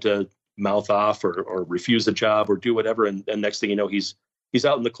 he had to mouth off or refuse a job or do whatever. And next thing you know, he's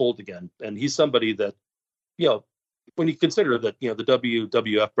out in the cold again. And he's somebody that, when you consider that, the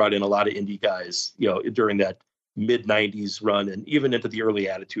WWF brought in a lot of indie guys, during that mid-90s run and even into the early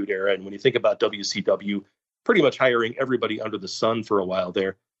Attitude Era. And when you think about WCW pretty much hiring everybody under the sun for a while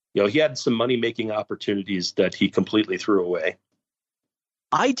there, he had some money-making opportunities that he completely threw away.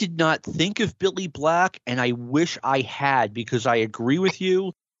 I did not think of Billy Black, and I wish I had, because I agree with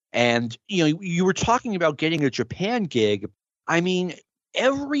you. And, you were talking about getting a Japan gig. I mean,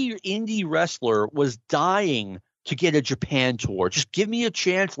 every indie wrestler was dying to get a Japan tour. Just give me a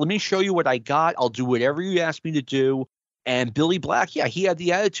chance. Let me show you what I got. I'll do whatever you ask me to do. And Billy Black, he had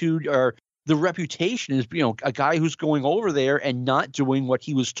the attitude or the reputation as, a guy who's going over there and not doing what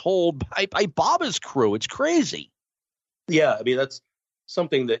he was told by Baba's crew. It's crazy. Yeah, I mean, that's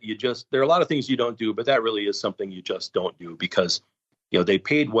something that there are a lot of things you don't do, but that really is something you just don't do because, they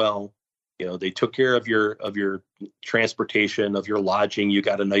paid well. They took care of your transportation, of your lodging. You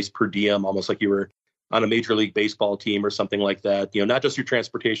got a nice per diem, almost like you were on a Major League Baseball team or something like that. Not just your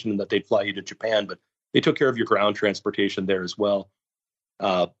transportation and that they'd fly you to Japan, but they took care of your ground transportation there as well.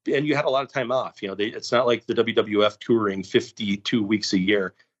 And you had a lot of time off. It's not like the WWF touring 52 weeks a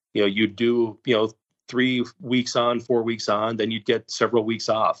year. You do, 3 weeks on, 4 weeks on, then you'd get several weeks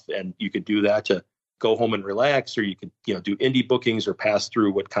off, and you could do that to go home and relax, or you could, do indie bookings or pass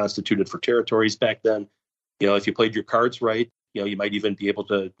through what constituted for territories back then. If you played your cards right, you might even be able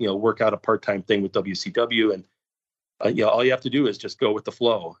to, work out a part-time thing with WCW, and all you have to do is just go with the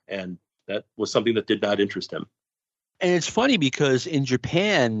flow. And that was something that did not interest him. And it's funny because in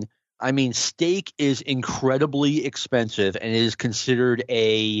Japan, I mean, steak is incredibly expensive and it is considered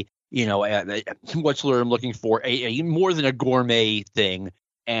what's the word I'm looking for? A more than a gourmet thing.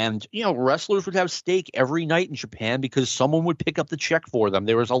 And, wrestlers would have steak every night in Japan because someone would pick up the check for them.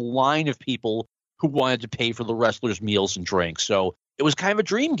 There was a line of people who wanted to pay for the wrestlers' meals and drinks. So it was kind of a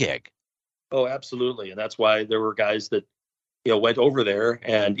dream gig. Oh, absolutely. And that's why there were guys that, went over there.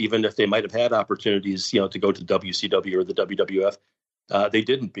 And even if they might have had opportunities, to go to WCW or the WWF, they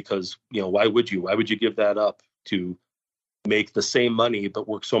didn't because, why would you? Why would you give that up to make the same money but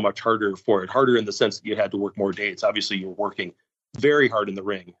work so much harder for it? Harder in the sense that you had to work more days. Obviously, you were working very hard in the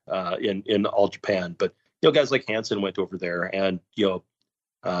ring in All Japan. But, guys like Hansen went over there and,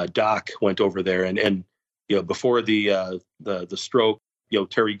 Doc went over there and before the stroke,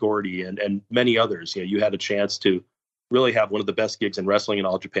 Terry Gordy and many others, you had a chance to really have one of the best gigs in wrestling in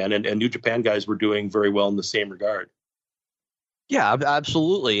All Japan, and New Japan guys were doing very well in the same regard. Yeah,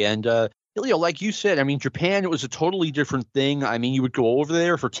 absolutely. And, like you said, I mean, Japan, it was a totally different thing. I mean, you would go over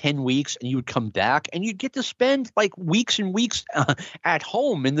there for 10 weeks and you would come back and you'd get to spend like weeks and weeks at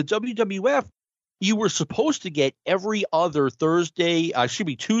home. In the WWF, you were supposed to get every other Tuesday,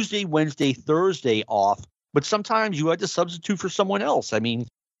 Wednesday, Thursday off, but sometimes you had to substitute for someone else. I mean,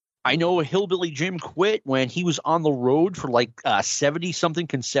 I know Hillbilly Jim quit when he was on the road for like 70-something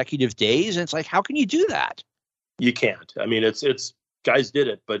consecutive days, and it's like, how can you do that? You can't. I mean, it's guys did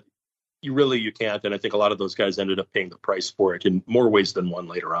it, but you can't. And I think a lot of those guys ended up paying the price for it in more ways than one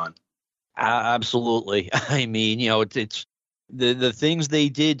later on. Absolutely. I mean, it's the things they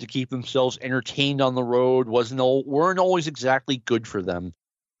did to keep themselves entertained on the road weren't always exactly good for them.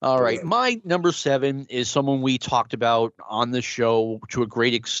 All right. My number 7 is someone we talked about on the show to a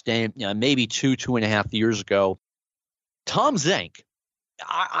great extent, maybe 2.5 years ago. Tom Zenk.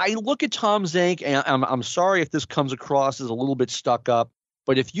 I look at Tom Zenk, and I'm sorry if this comes across as a little bit stuck up,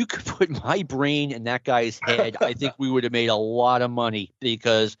 but if you could put my brain in that guy's head, I think we would have made a lot of money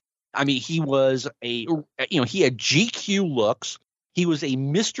because, I mean, he was he had GQ looks. He was a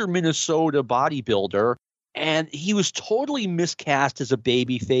Mr. Minnesota bodybuilder. And he was totally miscast as a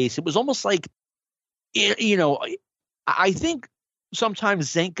babyface. It was almost like, I think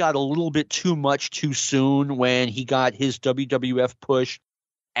sometimes Zenk got a little bit too much too soon when he got his WWF push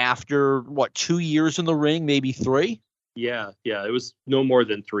after, 2 years in the ring, maybe 3? Yeah. It was no more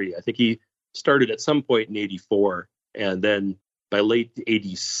than 3. I think he started at some point in 84. And then by late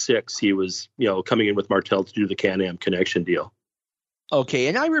 86, he was, coming in with Martel to do the Can-Am Connection deal. Okay,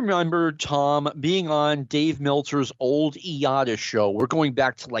 and I remember Tom being on Dave Meltzer's old IATA show. We're going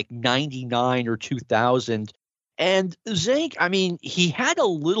back to like 99 or 2000. And Zenk, I mean, he had a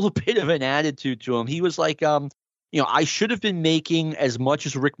little bit of an attitude to him. He was like, I should have been making as much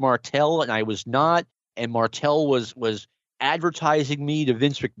as Rick Martel, and I was not. And Martel was advertising me to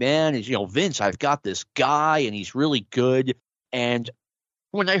Vince McMahon as, Vince, I've got this guy, and he's really good. And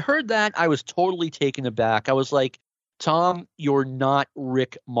when I heard that, I was totally taken aback. I was like, Tom, you're not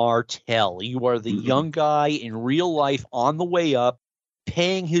Rick Martel. You are the young guy in real life on the way up,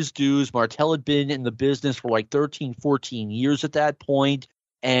 paying his dues. Martel had been in the business for like 13, 14 years at that point.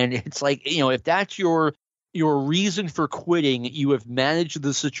 And it's like, if that's your reason for quitting, you have managed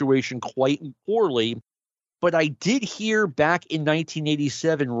the situation quite poorly. But I did hear back in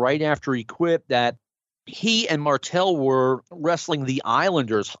 1987, right after he quit, that he and Martel were wrestling the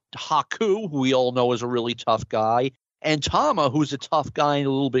Islanders, Haku, who we all know is a really tough guy, and Tama, who's a tough guy and a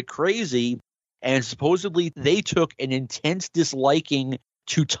little bit crazy. And supposedly they took an intense disliking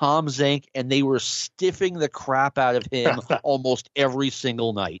to Tom Zenk, and they were stiffing the crap out of him almost every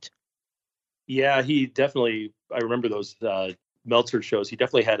single night. Yeah, he definitely, I remember those Meltzer shows. He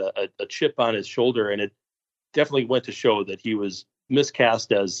definitely had a chip on his shoulder, and it definitely went to show that he was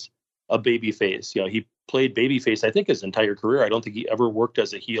miscast as a babyface. He played babyface, I think, his entire career. I don't think he ever worked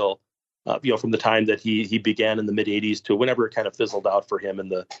as a heel. From the time that he began in the mid 80s to whenever it kind of fizzled out for him in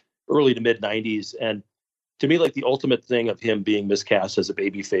the early to mid 90s. And to me, like the ultimate thing of him being miscast as a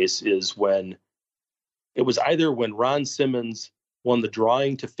babyface is when it was either when Ron Simmons won the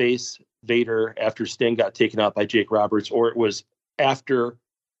drawing to face Vader after Sting got taken out by Jake Roberts, or it was after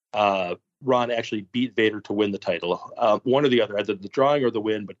Ron actually beat Vader to win the title. One or the other, either the drawing or the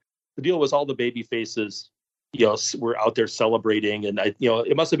win. But the deal was all the baby faces were out there celebrating, and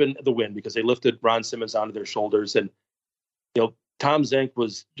it must have been the win because they lifted Ron Simmons onto their shoulders, and Tom Zenk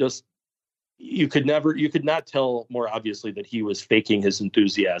was just you could not tell more obviously that he was faking his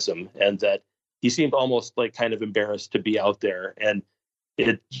enthusiasm, and that he seemed almost like kind of embarrassed to be out there, and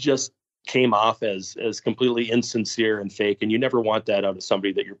it just came off as completely insincere and fake, and you never want that out of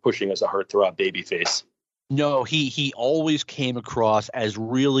somebody that you're pushing as a heartthrob babyface. No, he always came across as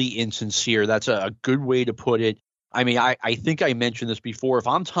really insincere. That's a good way to put it. I mean, I think I mentioned this before. If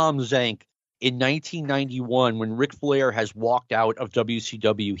I'm Tom Zenk in 1991, when Ric Flair has walked out of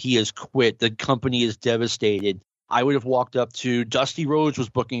WCW, he has quit. The company is devastated. I would have walked up to Dusty Rhodes was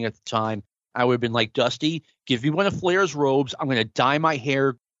booking at the time. I would have been like, Dusty, give me one of Flair's robes. I'm going to dye my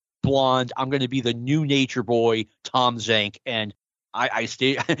hair blonde. I'm going to be the new Nature Boy, Tom Zenk. And I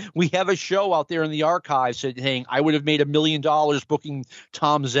stayed. We have a show out there in the archives saying I would have made $1 million booking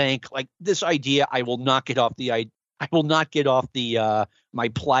Tom Zenk. Like this idea, I will not get off the my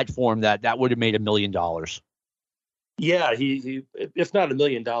platform that would have made $1 million. Yeah, he if not $1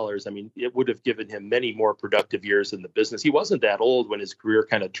 million, I mean, it would have given him many more productive years in the business. He wasn't that old when his career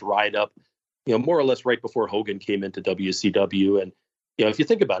kind of dried up, more or less right before Hogan came into WCW. And if you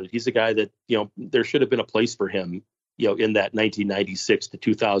think about it, he's a guy that there should have been a place for him. In that 1996 to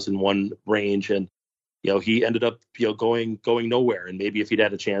 2001 range. And, he ended up, going nowhere. And maybe if he'd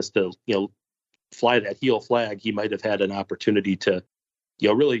had a chance to, fly that heel flag, he might have had an opportunity to,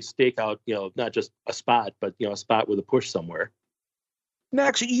 really stake out, not just a spot, but, a spot with a push somewhere.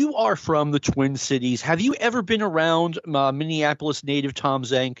 Max, you are from the Twin Cities. Have you ever been around Minneapolis native Tom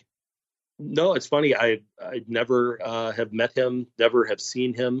Zenk? No, it's funny. I never have met him, never have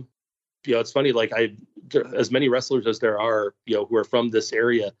seen him. It's funny, like as many wrestlers as there are, who are from this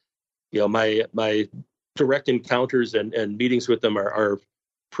area, my direct encounters and meetings with them are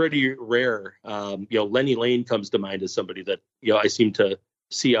pretty rare. Lenny Lane comes to mind as somebody that, I seem to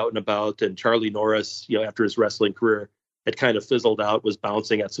see out and about, and Charlie Norris, after his wrestling career had kind of fizzled out, was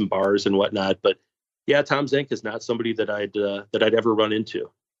bouncing at some bars and whatnot. But yeah, Tom Zenk is not somebody that I'd ever run into.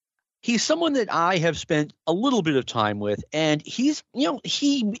 he's someone that I have spent a little bit of time with, and he's,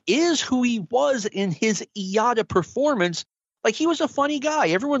 he is who he was in his IATA performance. Like, he was a funny guy.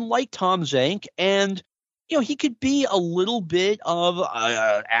 Everyone liked Tom Zenk, and he could be a little bit of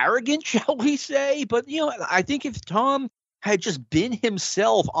arrogant, shall we say. But, I think if Tom had just been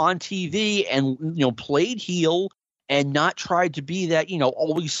himself on TV and, played heel and not tried to be that,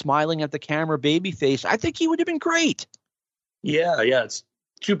 always smiling at the camera babyface, I think he would have been great. Yeah. It's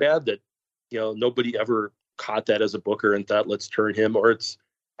too bad that, nobody ever caught that as a booker and thought, let's turn him, or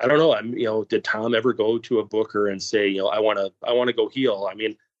I don't know. Did Tom ever go to a booker and say, I want to go heel? I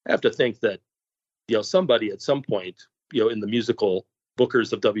mean, I have to think that, somebody at some point, in the musical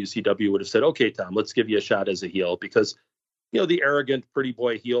bookers of WCW would have said, okay, Tom, let's give you a shot as a heel, because, the arrogant pretty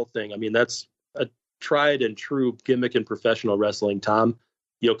boy heel thing. I mean, that's a tried and true gimmick in professional wrestling. Tom,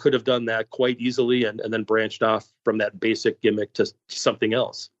 could have done that quite easily and then branched off from that basic gimmick to something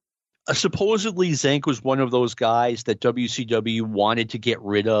else. Supposedly, Zenk was one of those guys that WCW wanted to get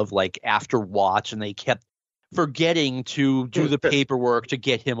rid of, like, after Watts, and they kept forgetting to do the paperwork to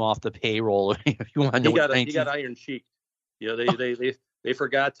get him off the payroll. If you want to know, he got iron cheeked. They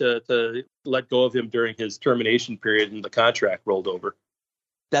forgot to let go of him during his termination period, and the contract rolled over.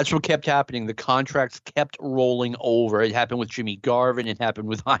 That's what kept happening. The contracts kept rolling over. It happened with Jimmy Garvin. It happened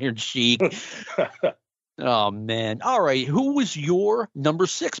with Iron Sheik. Oh, man. All right. Who was your number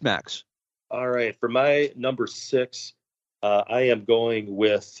 6, Max? All right. For my number 6, I am going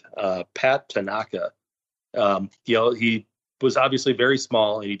with Pat Tanaka. He was obviously very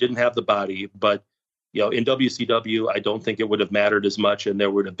small and he didn't have the body, but, in WCW, I don't think it would have mattered as much. And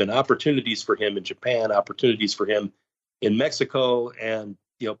there would have been opportunities for him in Japan, opportunities for him in Mexico, and,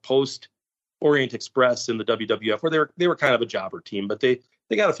 post Orient Express in the WWF, where they were kind of a jobber team, but they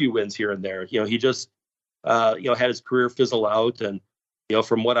got a few wins here and there. He just, had his career fizzle out. And,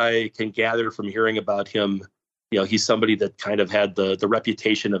 from what I can gather from hearing about him, he's somebody that kind of had the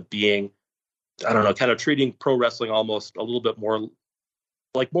reputation of being, I don't know, kind of treating pro wrestling almost a little bit more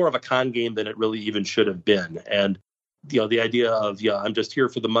of a con game than it really even should have been. And, the idea of, I'm just here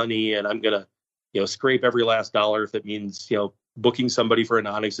for the money and I'm going to, scrape every last dollar if it means, booking somebody for a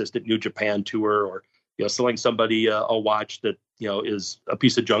non-existent New Japan tour, or, selling somebody a watch that, is a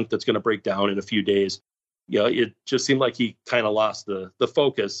piece of junk that's going to break down in a few days. It just seemed like he kind of lost the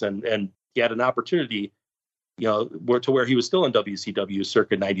focus, and he had an opportunity, where he was still in WCW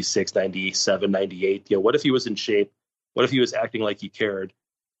circa 96, 97, 98. What if he was in shape? What if he was acting like he cared?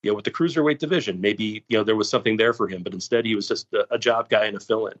 With the cruiserweight division, maybe, there was something there for him, but instead he was just a job guy and a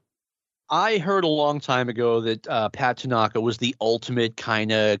fill-in. I heard a long time ago that Pat Tanaka was the ultimate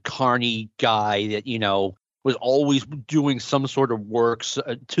kind of carny guy that, was always doing some sort of works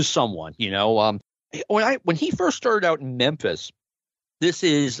to someone, When he first started out in Memphis, this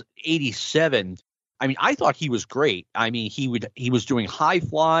is 87. I mean, I thought he was great. I mean, he was doing high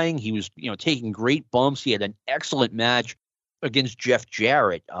flying. He was, taking great bumps. He had an excellent match against Jeff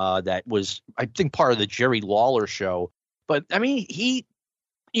Jarrett. That was, I think, part of the Jerry Lawler show. But I mean, he,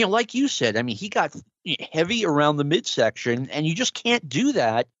 like you said, I mean, he got heavy around the midsection, and you just can't do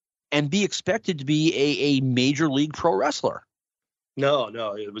that and be expected to be a major league pro wrestler. No,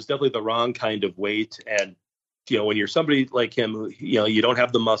 it was definitely the wrong kind of weight. And, when you're somebody like him, you don't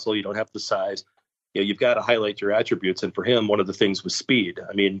have the muscle, you don't have the size, you've got to highlight your attributes. And for him, one of the things was speed.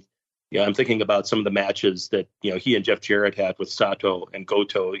 I mean, I'm thinking about some of the matches that, he and Jeff Jarrett had with Sato and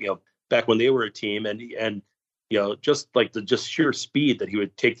Goto, back when they were a team, and just like the sheer speed that he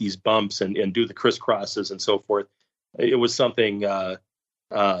would take these bumps and do the crisscrosses and so forth. It was something, it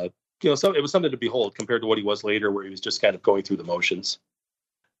was something to behold compared to what he was later, where he was just kind of going through the motions.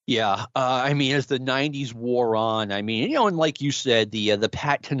 Yeah. I mean, as the 90s wore on, I mean, and like you said, the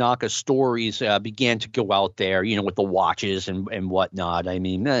Pat Tanaka stories began to go out there, with the watches and whatnot. I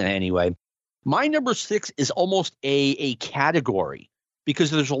mean, anyway, my number 6 is almost a category,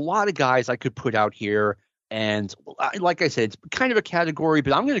 because there's a lot of guys I could put out here. And like I said, it's kind of a category,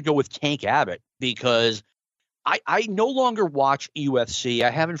 but I'm going to go with Tank Abbott, because I no longer watch UFC.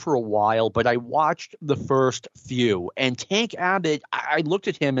 I haven't for a while, but I watched the first few. And Tank Abbott, I looked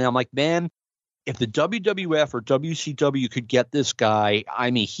at him and I'm like, man, if the WWF or WCW could get this guy,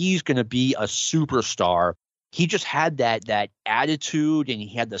 I mean, he's going to be a superstar. He just had that attitude, and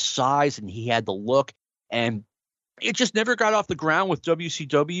he had the size, and he had the look, and it just never got off the ground with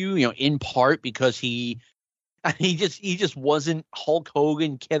WCW, in part because he just wasn't Hulk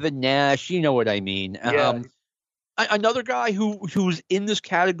Hogan, Kevin Nash, you know what I mean? Yeah. Another guy who's in this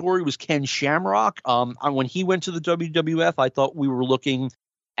category was Ken Shamrock. When he went to the WWF, I thought we were looking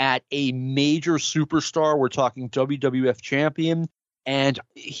at a major superstar. We're talking WWF champion. And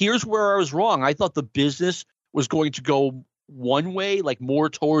here's where I was wrong. I thought the business was going to go one way, like more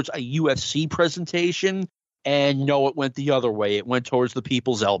towards a UFC presentation. And no, it went the other way. It went towards the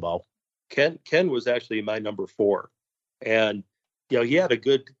people's elbow. Ken was actually my number 4. And, he had a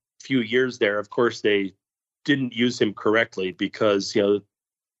good few years there. Of course, they didn't use him correctly because,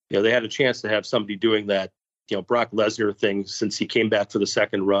 they had a chance to have somebody doing that, Brock Lesnar thing since he came back for the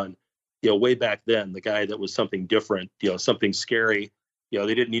second run. Way back then, the guy that was something different, something scary.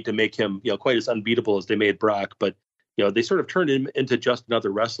 They didn't need to make him, quite as unbeatable as they made Brock, but, they sort of turned him into just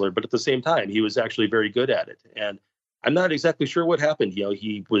another wrestler. But at the same time, he was actually very good at it. And I'm not exactly sure what happened.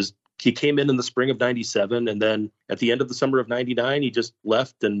 He came in the spring of 97, and then at the end of the summer of 99, he just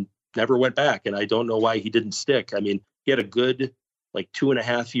left and never went back. And I don't know why he didn't stick. I mean, he had a good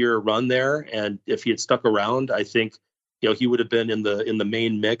 2.5 year run there. And if he had stuck around, I think, he would have been in the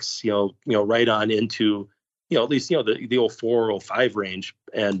main mix, right on into, at least, the 04, 05 range.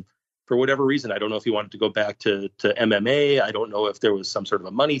 And for whatever reason, I don't know if he wanted to go back to MMA. I don't know if there was some sort of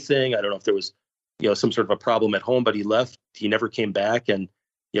a money thing. I don't know if there was, some sort of a problem at home, but he left. He never came back. And,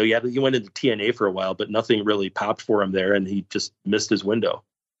 he went into TNA for a while, but nothing really popped for him there. And he just missed his window.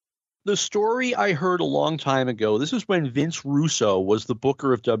 The story I heard a long time ago, this is when Vince Russo was the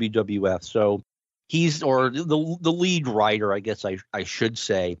booker of WWF. So he's, or the lead writer, I guess I should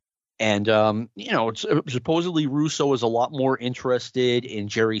say. And, supposedly Russo was a lot more interested in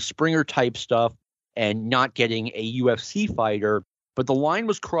Jerry Springer type stuff and not getting a UFC fighter. But the line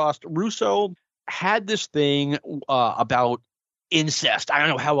was crossed. Russo had this thing about incest. I don't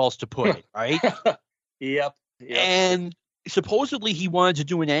know how else to put it, right? Yep. And supposedly he wanted to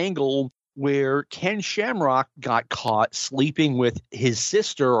do an angle where Ken Shamrock got caught sleeping with his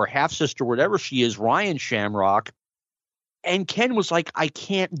sister or half-sister, whatever she is, Ryan Shamrock. And Ken was like, I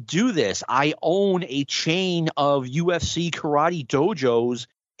can't do this. I own a chain of UFC karate dojos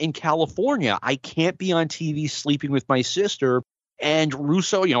in California. I can't be on TV sleeping with my sister. And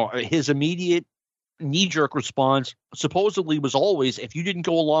Russo, his immediate knee-jerk response supposedly was always, if you didn't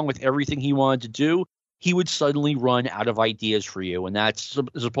go along with everything he wanted to do, he would suddenly run out of ideas for you. And that's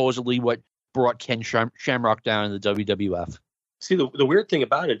supposedly what brought Ken Shamrock down in the WWF. See, the weird thing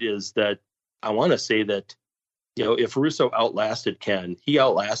about it is that I want to say that, if Russo outlasted Ken, he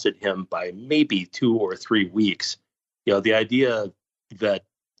outlasted him by maybe 2 or 3 weeks. The idea that,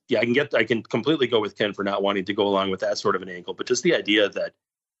 I can completely go with Ken for not wanting to go along with that sort of an angle, but just the idea that,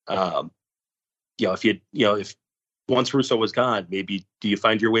 if once Russo was gone, maybe do you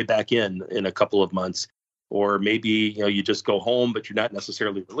find your way back in a couple of months, or maybe, you just go home, but you're not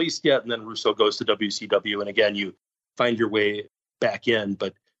necessarily released yet. And then Russo goes to WCW. And again, you find your way back in,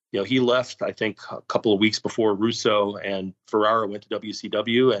 but he left, I think, a couple of weeks before Russo and Ferrara went to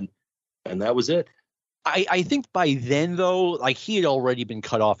WCW, and that was it. I think by then, though, he had already been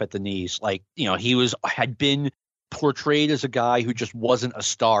cut off at the knees. He had been portrayed as a guy who just wasn't a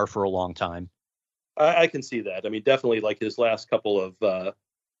star for a long time. I can see that. I mean, definitely his last couple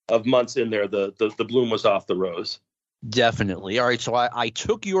of months in there, the bloom was off the rose. Definitely. All right. So I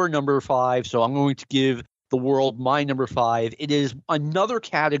took your number 5. So I'm going to give the world my number 5. It is another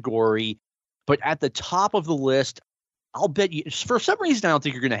category, but at the top of the list, I'll bet you, for some reason, I don't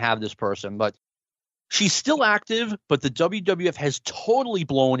think you're going to have this person, but she's still active, but the WWF has totally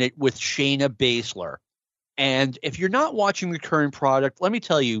blown it with Shayna Baszler. And if you're not watching the current product, let me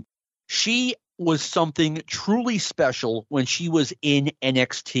tell you, she was something truly special when she was in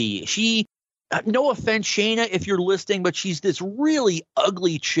NXT. She, no offense, Shayna, if you're listening, but she's this really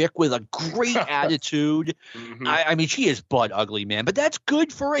ugly chick with a great attitude. Mm-hmm. I mean, she is butt ugly, man, but that's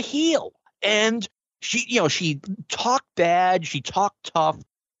good for a heel. And she talked bad, she talked tough,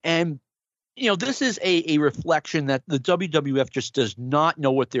 and this is a reflection that the WWF just does not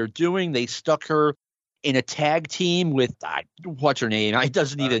know what they're doing. They stuck her in a tag team with what's her name? It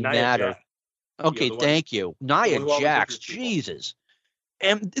doesn't even matter. Jax. Okay, thank you. Nia Jax, Jesus.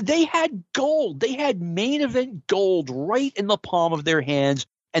 And they had gold. They had main event gold right in the palm of their hands,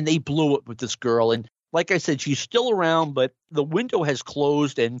 and they blew it with this girl. And like I said, she's still around, but the window has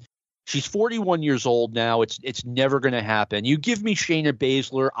closed, and she's 41 years old now. It's never going to happen. You give me Shayna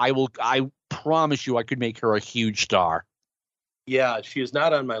Baszler, I promise you I could make her a huge star. Yeah, she is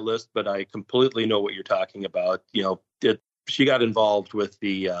not on my list, but I completely know what you're talking about. She got involved with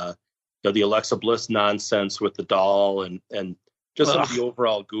the Alexa Bliss nonsense with the doll and just some of the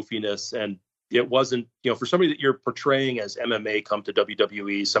overall goofiness. And it wasn't, for somebody that you're portraying as MMA come to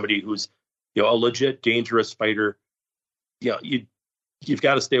WWE, somebody who's, a legit dangerous fighter, you've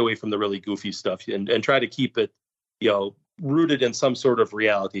got to stay away from the really goofy stuff and try to keep it, rooted in some sort of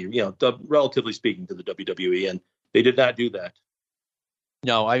reality, relatively speaking to the WWE. And they did not do that.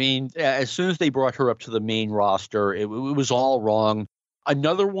 No, I mean, as soon as they brought her up to the main roster, it was all wrong.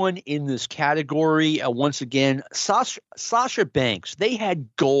 Another one in this category, once again, Sasha Banks. They had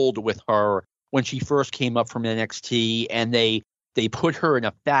gold with her when she first came up from NXT, and they put her in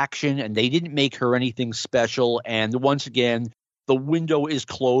a faction, and they didn't make her anything special. And once again, the window is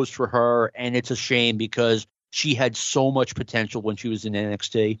closed for her, and it's a shame because she had so much potential when she was in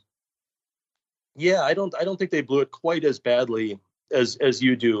NXT. Yeah, I don't think they blew it quite as badly as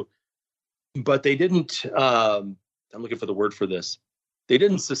you do, but they didn't. I'm looking for the word for this. They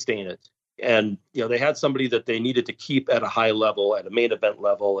didn't sustain it, and they had somebody that they needed to keep at a high level, at a main event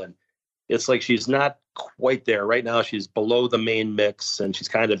level, and it's like she's not quite there right now. She's below the main mix, and she's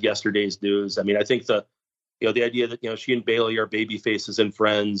kind of yesterday's news. I mean, I think the idea that she and Bayley are baby faces and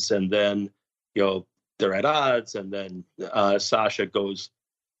friends, and then they're at odds, and then Sasha goes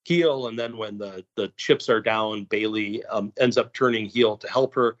heel, and then when the chips are down, Bayley ends up turning heel to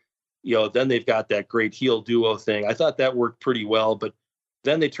help her. Then they've got that great heel duo thing. I thought that worked pretty well, but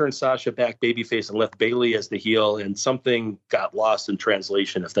then they turned Sasha back babyface and left Bayley as the heel, and something got lost in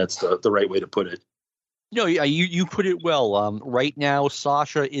translation, if that's the right way to put it. No, yeah, you put it well. Right now,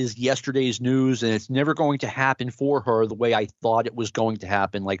 Sasha is yesterday's news, and it's never going to happen for her the way I thought it was going to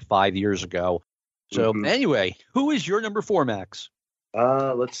happen like 5 years ago. So Anyway, who is your number 4, Max?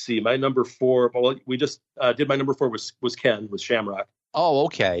 Let's see. My number 4. Well, we just did my number 4 was Ken with Shamrock. Oh,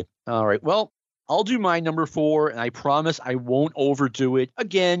 okay. All right. Well, I'll do my number 4, and I promise I won't overdo it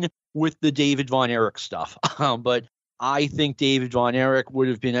again with the David Von Erich stuff. But I think David Von Erich would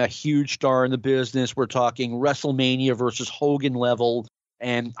have been a huge star in the business. We're talking WrestleMania versus Hogan level,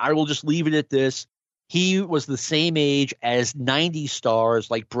 and I will just leave it at this. He was the same age as 90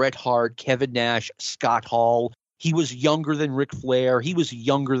 stars like Bret Hart, Kevin Nash, Scott Hall. He was younger than Ric Flair. He was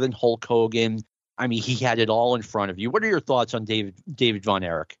younger than Hulk Hogan. I mean, he had it all in front of you. What are your thoughts on David Von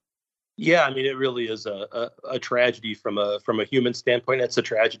Erich? Yeah, I mean, it really is a tragedy from a human standpoint. It's a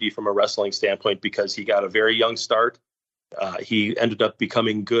tragedy from a wrestling standpoint because he got a very young start. He ended up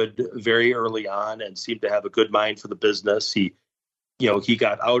becoming good very early on and seemed to have a good mind for the business. He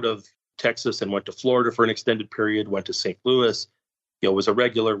got out of Texas and went to Florida for an extended period, went to St. Louis, was a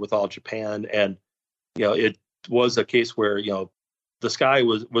regular with All Japan. And, it was a case where, the sky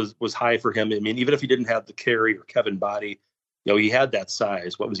was high for him. I mean, even if he didn't have the Kerry or Kevin body, he had that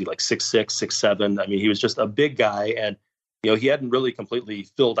size. What was he, like 6'6", 6'7"? I mean, he was just a big guy, and he hadn't really completely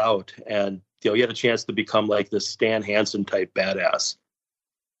filled out, and he had a chance to become like this Stan Hansen type badass.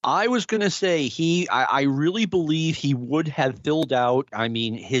 I was going to say I really believe he would have filled out. I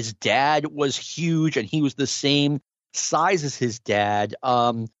mean, his dad was huge, and he was the same size as his dad.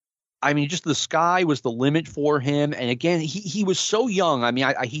 I mean, just the sky was the limit for him. And again, he was so young. I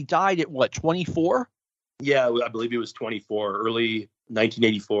mean, he died at what, 24? Yeah, I believe he was 24, early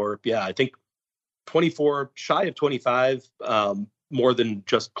 1984. Yeah, I think 24, shy of 25, more than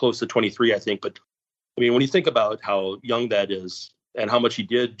just close to 23, I think. But I mean, when you think about how young that is and how much he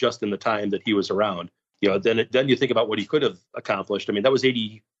did just in the time that he was around, then you think about what he could have accomplished. I mean, that was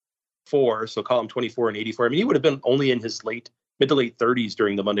 84, so call him 24 and 84. I mean, he would have been only in his mid to late 30s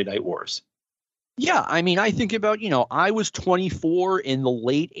during the Monday Night Wars. Yeah, I mean, I think about, I was 24 in the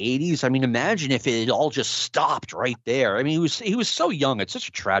late 80s. I mean, imagine if it had all just stopped right there. I mean, he was so young. It's such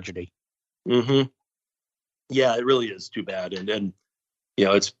a tragedy. Mm-hmm. Yeah, it really is too bad. And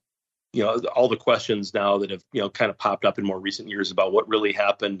it's, all the questions now that have, kind of popped up in more recent years about what really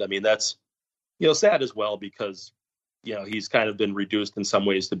happened. I mean, that's, sad as well because, he's kind of been reduced in some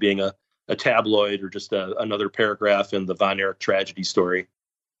ways to being a tabloid or just another paragraph in the Von Erich tragedy story.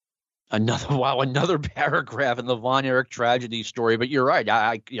 Another paragraph in the Von Erich tragedy story. But you're right.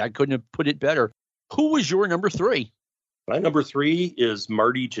 I couldn't have put it better. Who was your number 3? My number 3 is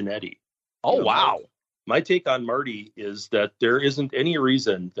Marty Jannetty. Oh, wow. My take on Marty is that there isn't any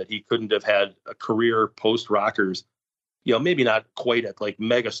reason that he couldn't have had a career post Rockers. Maybe not quite at like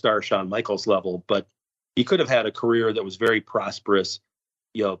megastar Shawn Michaels level, but he could have had a career that was very prosperous.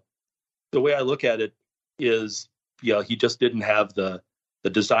 The way I look at it is, he just didn't have the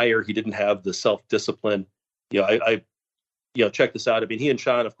desire. He didn't have the self-discipline. I check this out. I mean, he and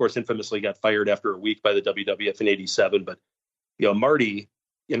Shawn, of course, infamously got fired after a week by the WWF in '87. But, Marty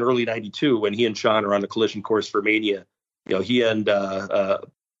in early '92, when he and Shawn are on the collision course for Mania, he and a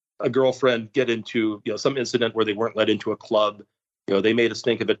girlfriend get into, some incident where they weren't let into a club. They made a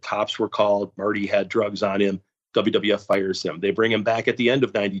stink of it. Cops were called. Marty had drugs on him. WWF fires him. They bring him back at the end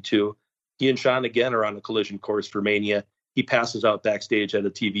of '92. He and Shawn again are on a collision course for Mania. He passes out backstage at a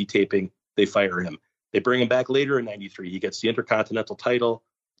TV taping. They fire him. They bring him back later in '93. He gets the Intercontinental title.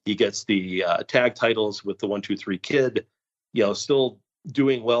 He gets the tag titles with the 1-2-3 Kid. Still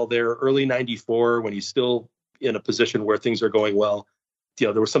doing well there. Early 94, when he's still in a position where things are going well,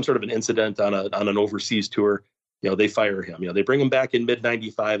 there was some sort of an incident on an overseas tour. They fire him. They bring him back in mid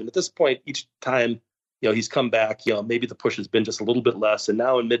 95. And at this point, each time, he's come back, maybe the push has been just a little bit less. And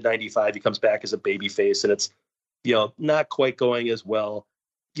now in mid 95, he comes back as a baby face, and it's, not quite going as well.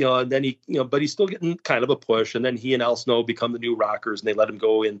 And then but he's still getting kind of a push. And then he and Al Snow become the new Rockers, and they let him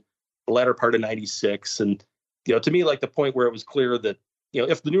go in the latter part of 96. And, to me, like the point where it was clear that,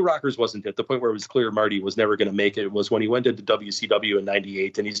 if the new Rockers wasn't it, the point where it was clear Marty was never going to make it was when he went into WCW in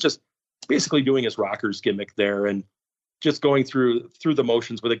 98. And he's just basically doing his Rockers gimmick there and just going through the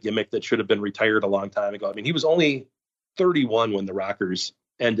motions with a gimmick that should have been retired a long time ago. I mean, he was only 31 when the Rockers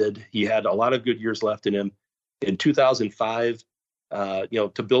ended. He had a lot of good years left in him. In 2005,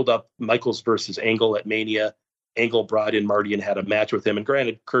 to build up Michaels versus Angle at Mania, Angle brought in Marty and had a match with him. And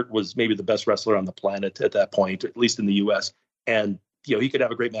granted, Kurt was maybe the best wrestler on the planet at that point, at least in the U.S. And, he could have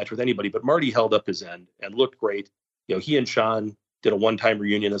a great match with anybody, but Marty held up his end and looked great. He and Shawn did a one-time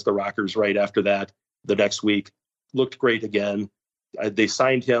reunion as the Rockers right after that. The next week, looked great again. They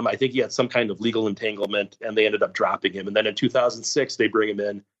signed him. I think he had some kind of legal entanglement, and they ended up dropping him. And then in 2006, they bring him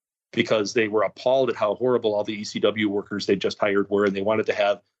in because they were appalled at how horrible all the ECW workers they just hired were, and they wanted to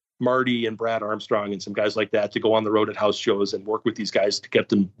have Marty and Brad Armstrong and some guys like that to go on the road at house shows and work with these guys to get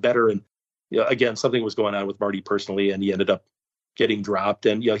them better. And again, something was going on with Marty personally, and he ended up getting dropped.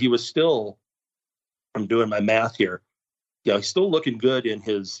 And he was still, I'm doing my math here, he's still looking good in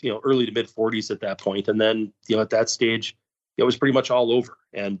his early to mid 40s at that point. And then at that stage, it was pretty much all over.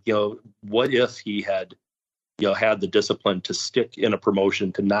 And what if he had had the discipline to stick in a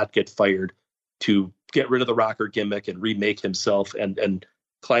promotion, to not get fired, to get rid of the Rocker gimmick and remake himself and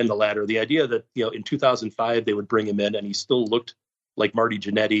climb the ladder. The idea that in 2005 they would bring him in and he still looked like Marty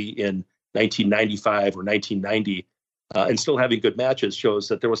Jannetty in 1995 or 1990 and still having good matches shows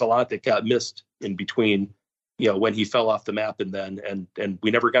that there was a lot that got missed in between when he fell off the map and we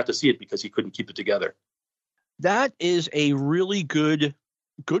never got to see it because he couldn't keep it together. That is a really good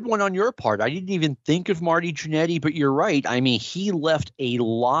one on your part. I didn't even think of Marty Jannetty, but you're right. I mean, he left a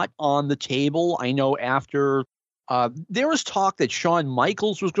lot on the table. I know after there was talk that Shawn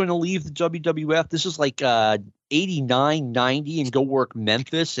Michaels was going to leave the WWF. This is like 89, 90 and go work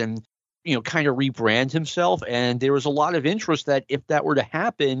Memphis and, kind of rebrand himself. And there was a lot of interest that if that were to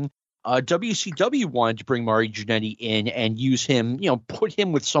happen, WCW wanted to bring Marty Jannetty in and use him, put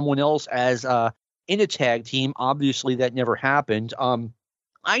him with someone else as in a tag team. Obviously, that never happened.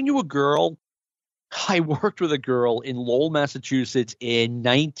 I knew a girl. I worked with a girl in Lowell, Massachusetts she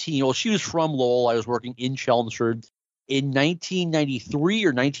was from Lowell. I was working in Chelmsford in 1993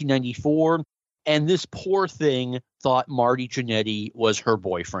 or 1994. And this poor thing thought Marty Jannetty was her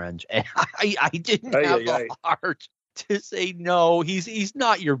boyfriend. And I didn't have the heart to say, no, he's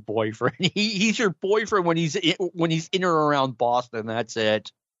not your boyfriend. He's your boyfriend when he's in or around Boston. That's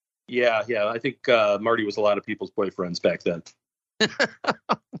it. Yeah. I think Marty was a lot of people's boyfriends back then.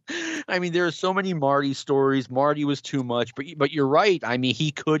 I mean, there are so many Marty stories. Marty was too much, but you're right. I mean,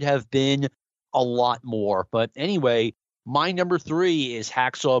 he could have been a lot more. But anyway, my number 3 is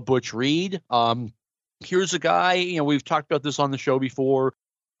Hacksaw Butch Reed. Here's a guy, we've talked about this on the show before.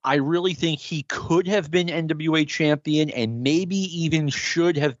 I really think he could have been NWA champion and maybe even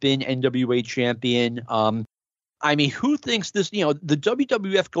should have been NWA champion. I mean, who thinks this, the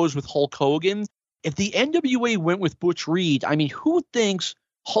WWF goes with Hulk Hogan. If the NWA went with Butch Reed, I mean, who thinks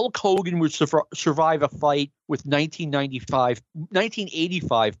Hulk Hogan would survive a fight with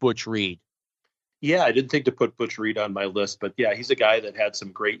 1985 Butch Reed? Yeah, I didn't think to put Butch Reed on my list, but yeah, he's a guy that had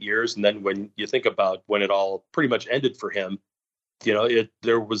some great years. And then when you think about when it all pretty much ended for him,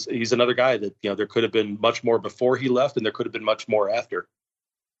 he's another guy that, there could have been much more before he left and there could have been much more after.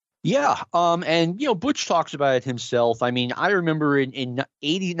 Yeah. And, Butch talks about it himself. I mean, I remember in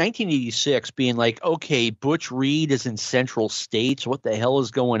 1986 being like, okay, Butch Reed is in Central States. What the hell is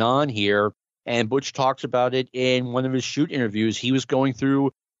going on here? And Butch talks about it in one of his shoot interviews. He was going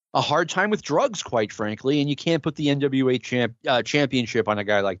through a hard time with drugs, quite frankly, and you can't put the NWA championship on a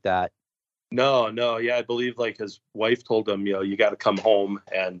guy like that. No. Yeah, I believe like his wife told him, you got to come home.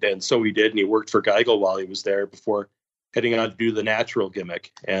 And so he did. And he worked for Geigel while he was there before heading on to do the Natural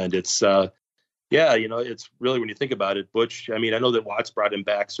gimmick. And it's, it's really, when you think about it, Butch, I mean, I know that Watts brought him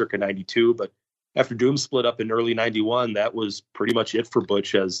back circa 92, but after Doom split up in early 91, that was pretty much it for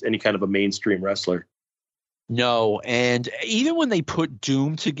Butch as any kind of a mainstream wrestler. No, and even when they put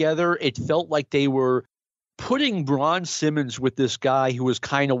Doom together, it felt like they were putting Ron Simmons with this guy who was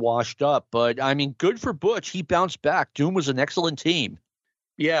kind of washed up. But, I mean, good for Butch. He bounced back. Doom was an excellent team.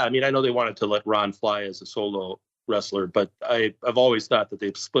 Yeah, I mean, I know they wanted to let Ron fly as a solo wrestler, but I've always thought that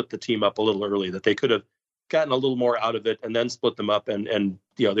they've split the team up a little early, that they could have gotten a little more out of it and then split them up, and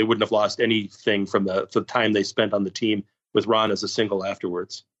they wouldn't have lost anything from the time they spent on the team with Ron as a single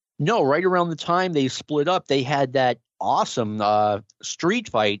afterwards. No, right around the time they split up, they had that awesome street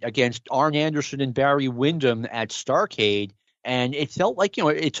fight against Arn Anderson and Barry Windham at Starrcade. And it felt like,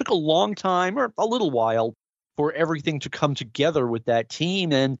 it took a long time or a little while for everything to come together with that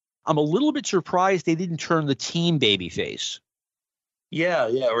team. And I'm a little bit surprised they didn't turn the team babyface. Yeah.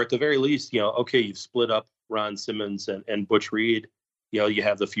 Or at the very least, okay, you've split up Ron Simmons and Butch Reed. You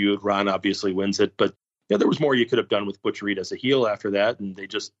have the feud. Ron obviously wins it, but there was more you could have done with Butch Reed as a heel after that. And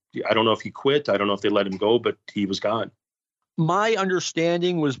I don't know if he quit. I don't know if they let him go, but he was gone. My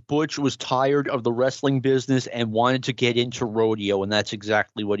understanding was Butch was tired of the wrestling business and wanted to get into rodeo, and that's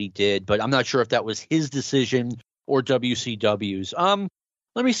exactly what he did. But I'm not sure if that was his decision or WCW's.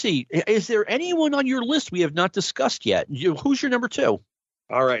 Let me see. Is there anyone on your list we have not discussed yet? Who's your number two?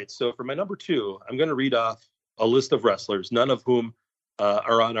 All right. So for my number two, I'm going to read off a list of wrestlers, none of whom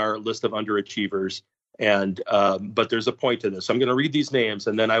are on our list of underachievers. And but there's a point to this. I'm going to read these names,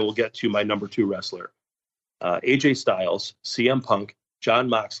 and then I will get to my number two wrestler. AJ Styles, CM Punk, Jon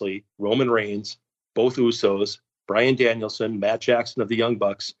Moxley, Roman Reigns, both Usos, Bryan Danielson, Matt Jackson of the Young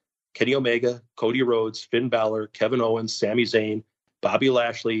Bucks, Kenny Omega, Cody Rhodes, Finn Balor, Kevin Owens, Sami Zayn, Bobby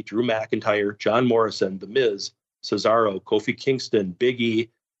Lashley, Drew McIntyre, John Morrison, The Miz, Cesaro, Kofi Kingston, Big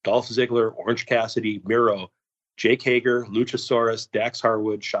E, Dolph Ziggler, Orange Cassidy, Miro, Jake Hager, Luchasaurus, Dax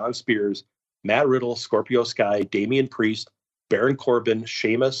Harwood, Shawn Spears, Matt Riddle, Scorpio Sky, Damian Priest, Baron Corbin,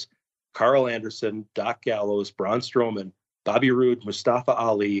 Sheamus, Carl Anderson, Doc Gallows, Braun Strowman, Bobby Roode, Mustafa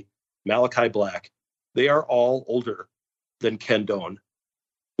Ali, Malachi Black. They are all older than Ken Doane,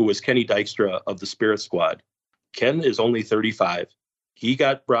 who was Kenny Dykstra of the Spirit Squad. Ken is only 35. He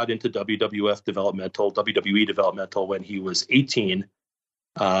got brought into WWE developmental when he was 18.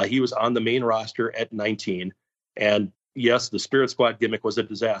 He was on the main roster at 19. And yes, the Spirit Squad gimmick was a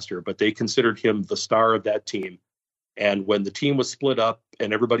disaster, but they considered him the star of that team. And when the team was split up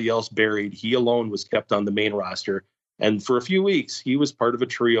and everybody else buried, he alone was kept on the main roster. And for a few weeks, he was part of a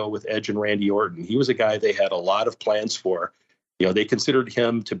trio with Edge and Randy Orton. He was a guy they had a lot of plans for. They considered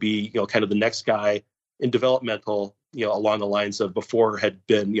him to be, kind of the next guy in developmental, along the lines of before had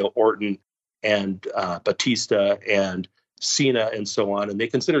been, Orton and Batista and Cena and so on. And they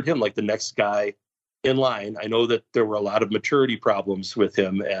considered him like the next guy in line. I know that there were a lot of maturity problems with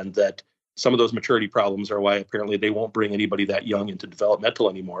him, and that some of those maturity problems are why apparently they won't bring anybody that young into developmental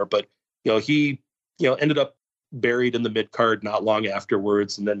anymore. But, he, ended up buried in the mid card not long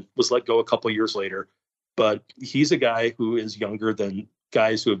afterwards, and then was let go a couple years later. But he's a guy who is younger than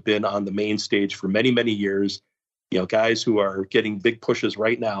guys who have been on the main stage for many, many years, guys who are getting big pushes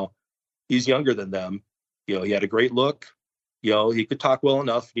right now. He's younger than them. He had a great look. He could talk well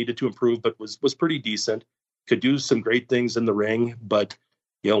enough, needed to improve, but was pretty decent, could do some great things in the ring. But,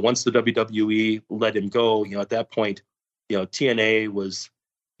 once the WWE let him go, at that point, TNA was,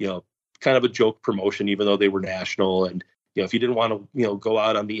 kind of a joke promotion, even though they were national. And, if you didn't want to, go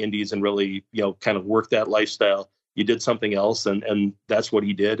out on the indies and really, kind of work that lifestyle, you did something else. And that's what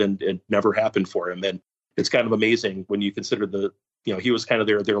he did. And it never happened for him. And it's kind of amazing when you consider he was kind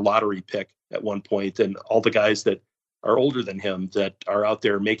of their lottery pick at one point, and all the guys that are older than him that are out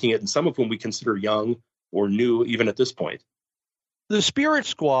there making it, and some of whom we consider young or new even at this point. The Spirit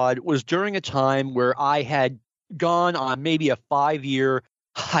Squad was during a time where I had gone on maybe a 5-year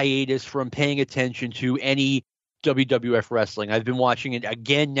hiatus from paying attention to any WWF wrestling. I've been watching it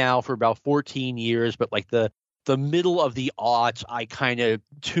again now for about 14 years, but like the middle of the aughts, I kind of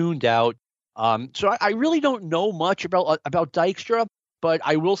tuned out. So I really don't know much about Dykstra, but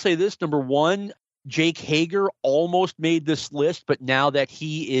I will say this. Number one, Jake Hager almost made this list, but now that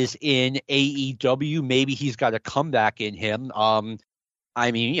he is in AEW, maybe he's got a comeback in him.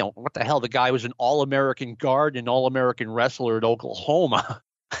 I mean, what the hell? The guy was an All-American guard and All-American wrestler at Oklahoma.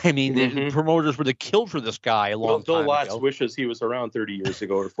 I mean, the promoters would have killed for this guy a long time ago. Bill Watts wishes he was around 30 years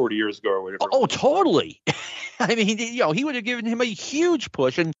ago or 40 years ago or whatever. Oh, totally. I mean, he would have given him a huge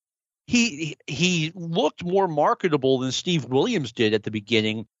push, and he looked more marketable than Steve Williams did at the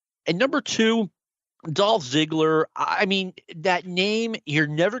beginning. And number two, Dolph Ziggler. I mean, that name, you're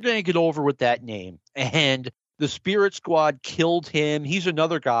never going to get over with that name. And the Spirit Squad killed him. He's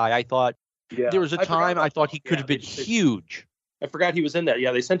another guy. I thought there was a time I thought he could have been huge. I forgot he was in that.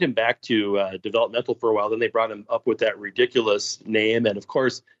 Yeah, they sent him back to developmental for a while. Then they brought him up with that ridiculous name. And of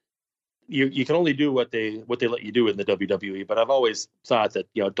course, you can only do what they let you do in the WWE. But I've always thought that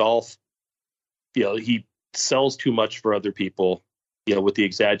Dolph, he sells too much for other people. with the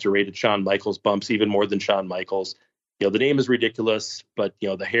exaggerated Shawn Michaels bumps, even more than Shawn Michaels. The name is ridiculous, but,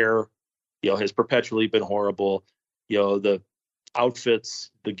 the hair, has perpetually been horrible. The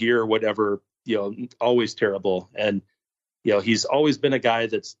outfits, the gear, whatever, always terrible. And, he's always been a guy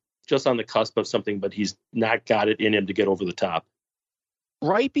that's just on the cusp of something, but he's not got it in him to get over the top.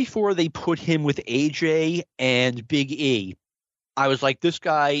 Right before they put him with AJ and Big E, I was like, this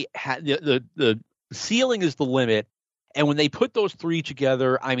guy, the ceiling is the limit. And when they put those three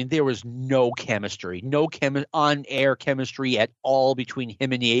together, I mean, there was no chemistry, on-air chemistry at all between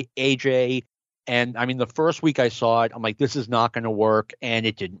him and AJ. And, I mean, the first week I saw it, I'm like, this is not going to work, and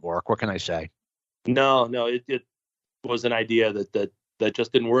it didn't work. What can I say? No, it was an idea that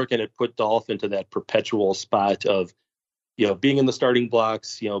just didn't work, and it put Dolph into that perpetual spot of, being in the starting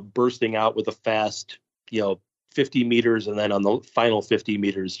blocks, bursting out with a fast, 50 meters, and then on the final 50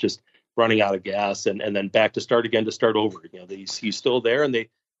 meters, just running out of gas, and then back to start again to start over. He's still there, and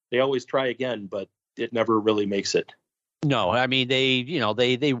they always try again, but it never really makes it. No, I mean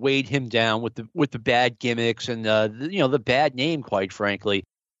they weighed him down with the bad gimmicks and the bad name, quite frankly.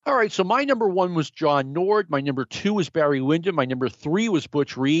 All right, so my number 1 was John Nord. My number 2 was Barry Windham. My number 3 was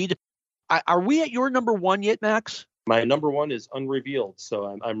Butch Reed. Are we at your number 1 yet, Max? My number 1 is unrevealed,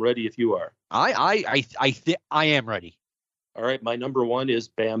 so I'm ready if you are. I am ready. All right, my number 1 is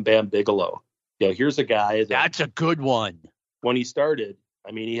Bam Bam Bigelow. Here's a guy that's a good one. When he started,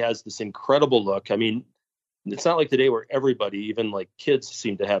 I mean, he has this incredible look. I mean, it's not like today where everybody, even like kids,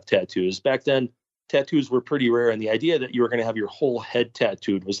 seem to have tattoos. Back then, tattoos were pretty rare, and the idea that you were going to have your whole head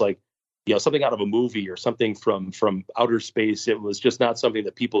tattooed was like, something out of a movie or something from outer space. It was just not something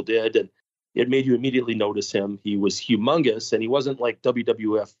that people did, and it made you immediately notice him. He was humongous, and he wasn't like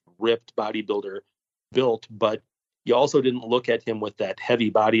WWF ripped bodybuilder built, but you also didn't look at him with that heavy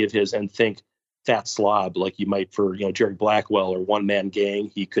body of his and think fat slob like you might for Jerry Blackwell or One Man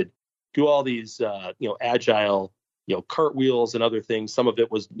Gang. He could do all these agile cartwheels and other things. Some of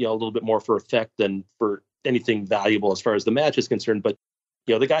it was a little bit more for effect than for anything valuable as far as the match is concerned. But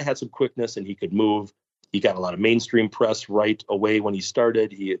the guy had some quickness and he could move. He got a lot of mainstream press right away when he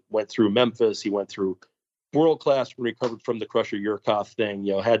started. He went through Memphis. He went through World Class, recovered from the Crusher Yurkov thing.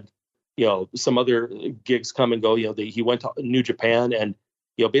 Had some other gigs come and go. He went to New Japan, and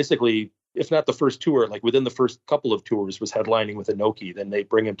basically, if not the first tour, like within the first couple of tours, was headlining with Inoki. Then they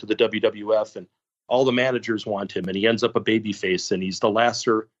bring him to the WWF, and all the managers want him, and he ends up a babyface, and he's the last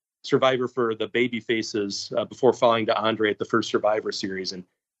survivor for the babyfaces before falling to Andre at the first Survivor Series. And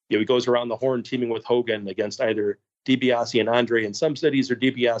he goes around the horn teaming with Hogan against either DiBiase and Andre in some cities, or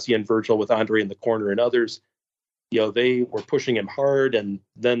DiBiase and Virgil with Andre in the corner in others. They were pushing him hard, and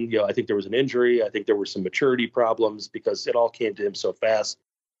then, I think there was an injury. I think there were some maturity problems because it all came to him so fast.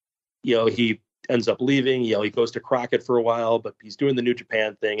 He ends up leaving. He goes to Crockett for a while, but he's doing the New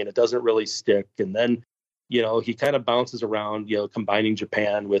Japan thing, and it doesn't really stick. And then, he kind of bounces around, combining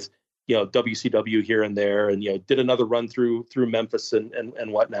Japan with, WCW here and there, and, did another run through Memphis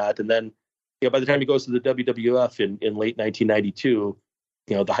and whatnot. And then, by the time he goes to the WWF in late 1992,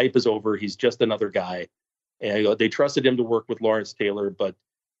 the hype is over. He's just another guy. And they trusted him to work with Lawrence Taylor, but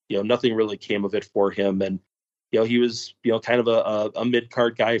nothing really came of it for him. And he was kind of a mid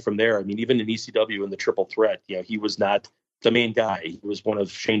card guy from there. I mean, even in ECW in the Triple Threat, he was not the main guy. He was one of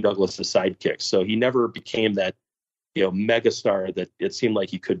Shane Douglas's sidekicks. So he never became that megastar that it seemed like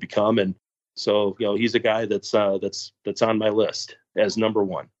he could become. And so he's a guy that's on my list as number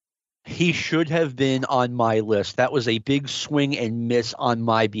 1. He should have been on my list. That was a big swing and miss on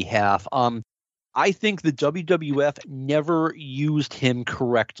my behalf. I think the WWF never used him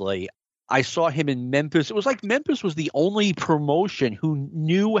correctly. I saw him in Memphis. It was like Memphis was the only promotion who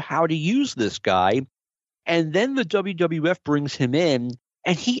knew how to use this guy. And then the WWF brings him in,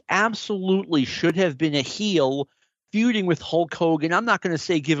 and he absolutely should have been a heel feuding with Hulk Hogan. I'm not going to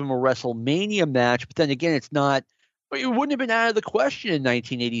say give him a WrestleMania match, but then again, it wouldn't have been out of the question in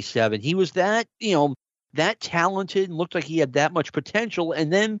 1987. He was that talented and looked like he had that much potential.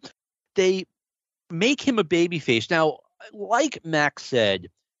 And then they make him a babyface. Now, like Max said,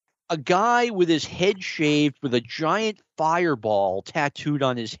 a guy with his head shaved with a giant fireball tattooed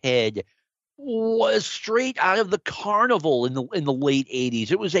on his head was straight out of the carnival in the late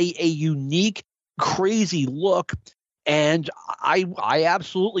 80s. It was a unique, crazy look, and I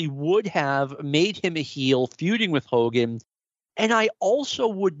absolutely would have made him a heel feuding with Hogan, and I also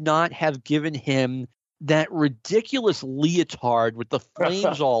would not have given him that ridiculous leotard with the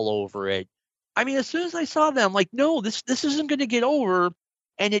flames all over it. I mean, as soon as I saw that, I'm like, no, this isn't going to get over.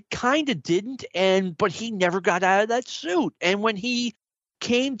 And it kind of didn't. But he never got out of that suit. And when he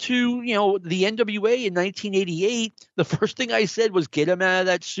came to, the NWA in 1988, the first thing I said was get him out of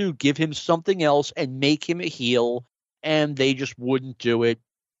that suit, give him something else, and make him a heel. And they just wouldn't do it.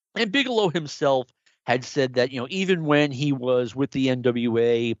 And Bigelow himself had said that, even when he was with the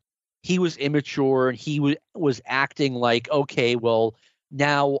NWA, he was immature and he was acting like, okay, well,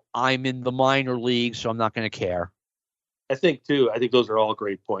 now I'm in the minor league, so I'm not going to care. I think those are all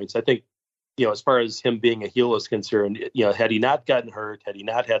great points. I think, as far as him being a heel is concerned, had he not gotten hurt, had he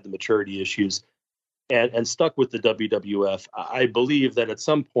not had the maturity issues and stuck with the WWF, I believe that at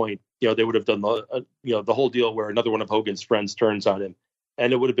some point, they would have done the whole deal where another one of Hogan's friends turns on him,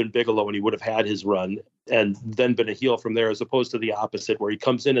 and it would have been Bigelow and he would have had his run and then been a heel from there, as opposed to the opposite where he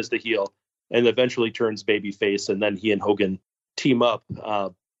comes in as the heel and eventually turns babyface and then he and Hogan team up.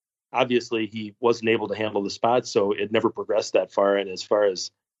 Obviously, he wasn't able to handle the spot, so it never progressed that far. And as far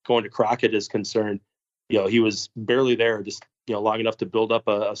as going to Crockett is concerned, he was barely there, just long enough to build up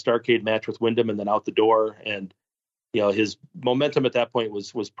a Starrcade match with Wyndham and then out the door. And his momentum at that point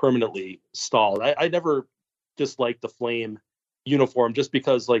was permanently stalled. I never disliked the Flame uniform just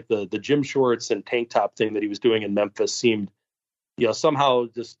because like the gym shorts and tank top thing that he was doing in Memphis seemed somehow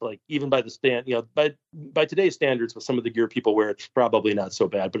just like, even by the by today's standards with some of the gear people wear, it's probably not so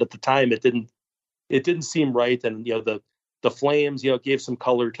bad, but at the time it didn't seem right. And the Flames gave some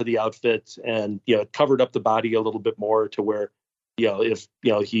color to the outfit and it covered up the body a little bit more to where if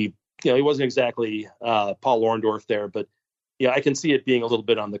he wasn't exactly Paul Orndorff there, but I can see it being a little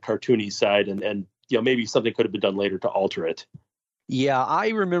bit on the cartoony side and maybe something could have been done later to alter it. Yeah, I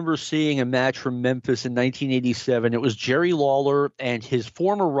remember seeing a match from Memphis in 1987. It was Jerry Lawler and his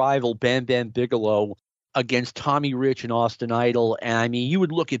former rival Bam Bam Bigelow against Tommy Rich and Austin Idol. And I mean, you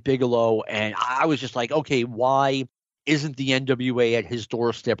would look at Bigelow and I was just like, okay, why isn't the NWA at his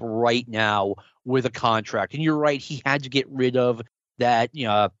doorstep right now with a contract? And you're right, he had to get rid of that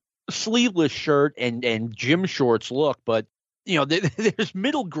sleeveless shirt and gym shorts look, but there's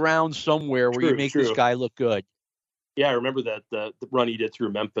middle ground somewhere where you make this guy look good. Yeah, I remember that the run he did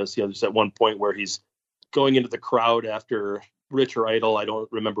through Memphis. There's at one point where he's going into the crowd after Rich or Idol. I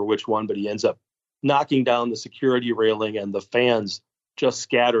don't remember which one, but he ends up knocking down the security railing and the fans just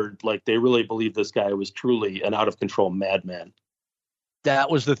scattered like they really believed this guy was truly an out-of-control madman. That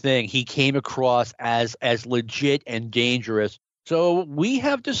was the thing. He came across as legit and dangerous. So we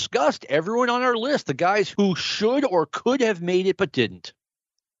have discussed everyone on our list, the guys who should or could have made it but didn't.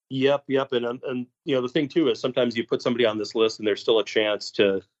 Yep. And the thing, too, is sometimes you put somebody on this list and there's still a chance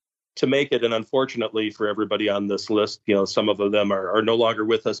to make it. And unfortunately for everybody on this list, some of them are no longer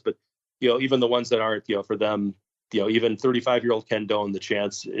with us. But, even the ones that aren't, for them, even 35-year-old Ken Doane, the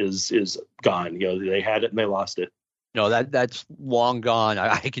chance is gone. They had it and they lost it. No, that's long gone.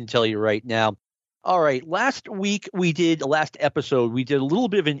 I can tell you right now. All right. Last episode, we did a little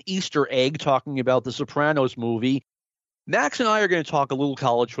bit of an Easter egg talking about the Sopranos movie. Max and I are going to talk a little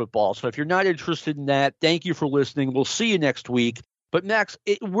college football. So if you're not interested in that, thank you for listening. We'll see you next week. But Max,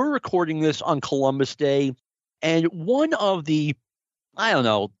 we're recording this on Columbus Day. And one of the,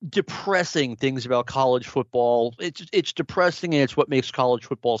 depressing things about college football, it's depressing and it's what makes college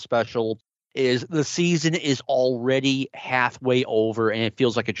football special, is the season is already halfway over and it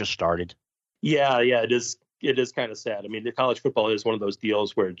feels like it just started. Yeah, it is. It is kind of sad. I mean, the college football is one of those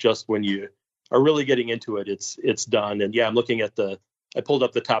deals where just when you are really getting into it, it's done. And yeah, I'm looking at I pulled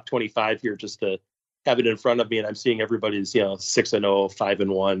up the top 25 here just to have it in front of me, and I'm seeing everybody's 6-0,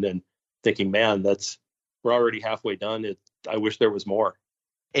 5-1, and thinking, man, we're already halfway done. I wish there was more.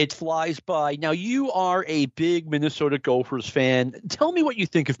 It flies by. Now, you are a big Minnesota Gophers fan. Tell me what you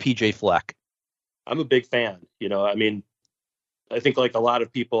think of PJ Fleck. I'm a big fan. I mean, I think like a lot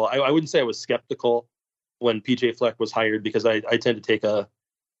of people, I wouldn't say I was skeptical when PJ Fleck was hired, because I tend to take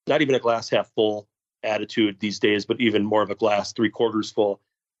not even a glass half full attitude these days, but even more of a glass 3/4 full.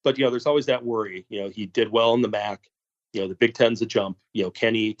 But, there's always that worry. He did well in the MAC. The Big Ten's a jump.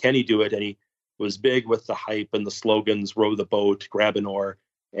 Can he do it? And he was big with the hype and the slogans, row the boat, grab an oar.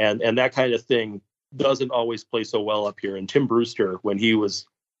 And that kind of thing doesn't always play so well up here. And Tim Brewster, when he was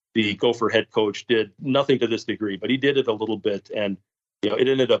the Gopher head coach, did nothing to this degree, but he did it a little bit. And, it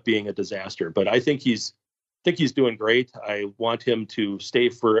ended up being a disaster. But I think he's doing great. I want him to stay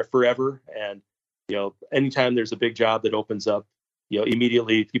forever. And, anytime there's a big job that opens up,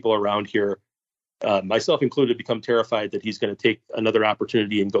 immediately people around here, myself included, become terrified that he's going to take another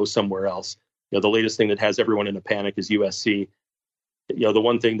opportunity and go somewhere else. The latest thing that has everyone in a panic is USC. The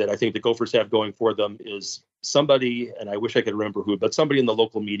one thing that I think the Gophers have going for them is somebody, and I wish I could remember who, but somebody in the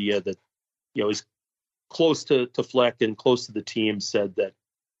local media that, is close to Fleck and close to the team said that,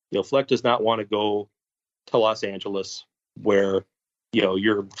 Fleck does not want to go to Los Angeles, where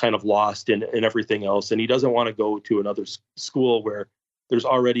you're kind of lost in everything else. And he doesn't want to go to another school where there's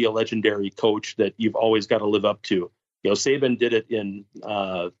already a legendary coach that you've always got to live up to. Saban did it in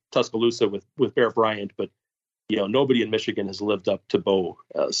Tuscaloosa with Bear Bryant, but nobody in Michigan has lived up to Bo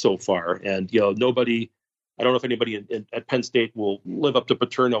so far. And nobody, I don't know if anybody at Penn State will live up to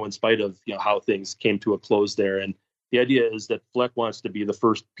Paterno in spite of how things came to a close there. And the idea is that Fleck wants to be the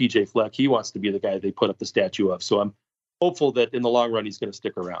first PJ Fleck. He wants to be the guy they put up the statue of. So I'm hopeful that in the long run he's going to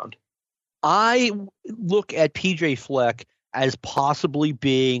stick around. I look at PJ Fleck as possibly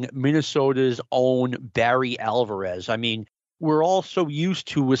being Minnesota's own Barry Alvarez. I mean, we're all so used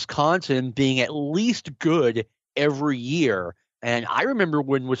to Wisconsin being at least good every year. And I remember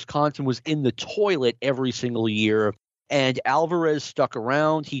when Wisconsin was in the toilet every single year, and Alvarez stuck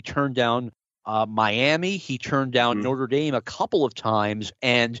around. He turned down Miami. He turned down Notre Dame a couple of times.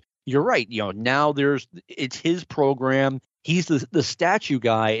 And you're right. Now it's his program. He's the statue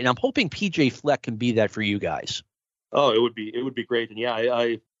guy. And I'm hoping PJ Fleck can be that for you guys. Oh, it would be great. And yeah,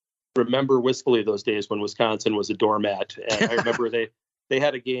 I remember wistfully those days when Wisconsin was a doormat. And I remember they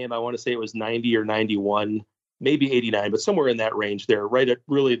had a game, I want to say it was 90 or 91, maybe 89, but somewhere in that range there, right at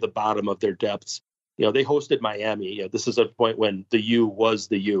really the bottom of their depths. They hosted Miami. This is a point when the U was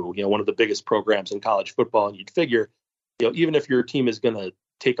the U, one of the biggest programs in college football. And you'd figure, even if your team is going to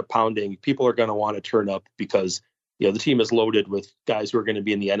take a pounding, people are going to want to turn up because the team is loaded with guys who are going to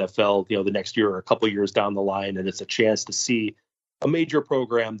be in the NFL, the next year or a couple of years down the line. And it's a chance to see a major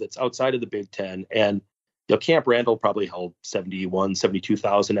program that's outside of the Big Ten. And, Camp Randall probably held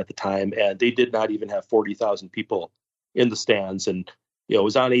 72,000 at the time. And they did not even have 40,000 people in the stands. And, it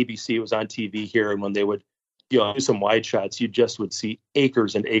was on ABC, it was on TV here. And when they would, do some wide shots, you just would see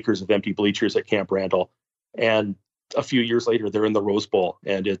acres and acres of empty bleachers at Camp Randall. And a few years later, they're in the Rose Bowl.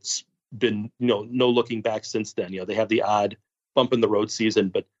 And it's been, no looking back since then. They have the odd bump in the road season,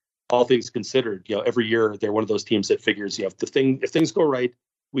 but all things considered, every year they're one of those teams that figures, if things go right,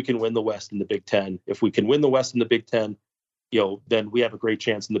 we can win the West in the Big Ten. If we can win the West in the Big Ten, then we have a great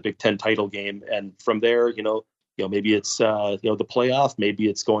chance in the Big Ten title game. And from there, maybe it's the playoff, maybe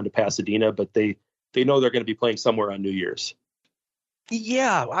it's going to Pasadena, but they know they're going to be playing somewhere on New Year's.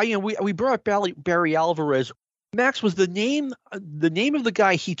 Yeah, we brought up Barry Alvarez. Max, was the name of the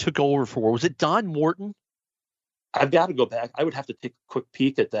guy he took over for, was it Don Morton? I've got to go back. I would have to take a quick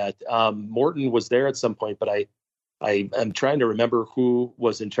peek at that. Morton was there at some point, but I am trying to remember who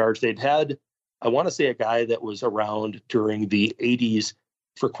was in charge. They'd had, I want to say, a guy that was around during the 80s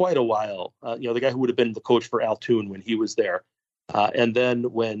for quite a while. The guy who would have been the coach for Altoon when he was there. And then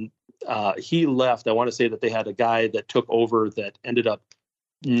when he left, I want to say that they had a guy that took over that ended up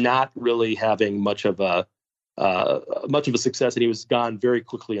not really having much of a success, and he was gone very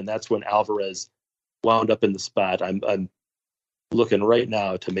quickly. And that's when Alvarez wound up in the spot. I'm looking right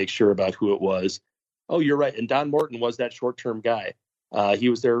now to make sure about who it was. Oh, you're right. And Don Morton was that short-term guy. He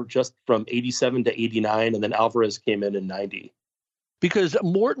was there just from 87 to 89, and then Alvarez came in 90. Because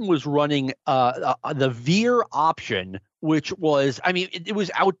Morton was running the Veer option, which was, it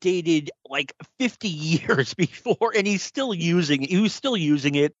was outdated like 50 years before, and he was still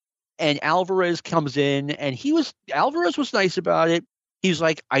using it. And Alvarez comes in, and Alvarez was nice about it. He's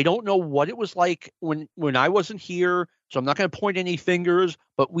like, I don't know what it was like when I wasn't here, so I'm not going to point any fingers,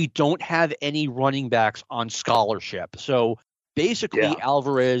 but we don't have any running backs on scholarship. So basically,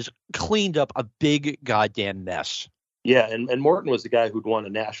 Alvarez cleaned up a big goddamn mess. Yeah, and Morton was the guy who'd won a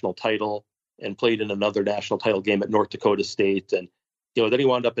national title and played in another national title game at North Dakota State. And, then he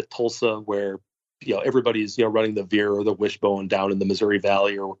wound up at Tulsa where, everybody's, running the Veer or the Wishbone down in the Missouri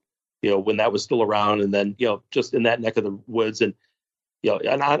Valley or, when that was still around. And then, just in that neck of the woods. And,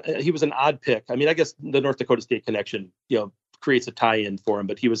 he was an odd pick. I guess the North Dakota State connection, creates a tie-in for him,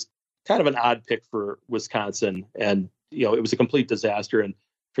 but he was kind of an odd pick for Wisconsin. And, it was a complete disaster. And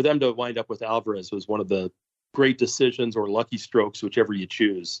for them to wind up with Alvarez was one of the great decisions or lucky strokes, whichever you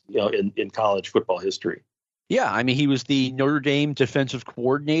choose, in college football history. Yeah, he was the Notre Dame defensive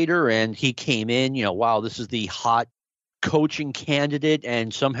coordinator, and he came in, wow, this is the hot coaching candidate,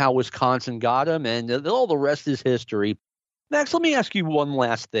 and somehow Wisconsin got him, and all the rest is history. Max, let me ask you one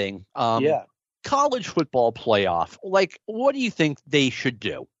last thing. College football playoff, what do you think they should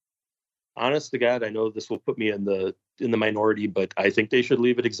do? Honest to God, I know this will put me in the minority, but I think they should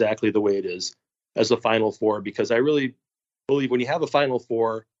leave it exactly the way it is as a Final Four, because I really believe when you have a Final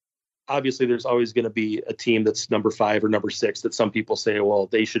Four, obviously there's always going to be a team that's number 5 or number 6 that some people say, well,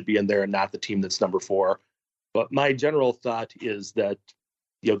 they should be in there and not the team that's number 4. But my general thought is that,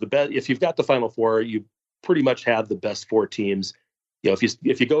 if you've got the Final Four, you pretty much have the best 4 teams.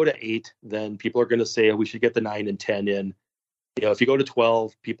 If you go to 8, then people are going to say, we should get the 9 and 10 in. If you go to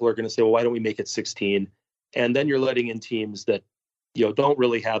 12, people are going to say, well, why don't we make it 16? And then you're letting in teams that, don't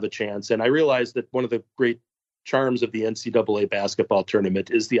really have a chance. And I realize that one of the great charms of the NCAA basketball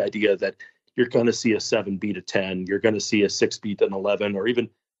tournament is the idea that you're going to see a 7 beat a 10. You're going to see a 6 beat an 11, or even,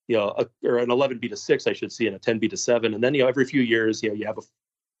 or an 11 beat a 6, I should see, and a 10 beat a 7. And then, every few years, you have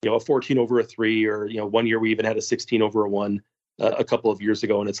a 14 over a 3, or, one year we even had a 16 over a 1 a couple of years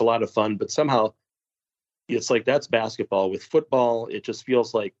ago. And it's a lot of fun, but somehow it's like, that's basketball. With football, it just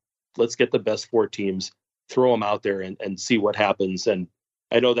feels like, let's get the best 4 teams, throw them out there and see what happens. And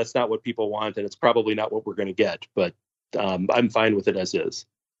I know that's not what people want, and it's probably not what we're going to get, but I'm fine with it as is.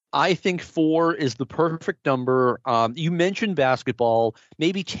 I think 4 is the perfect number. You mentioned basketball.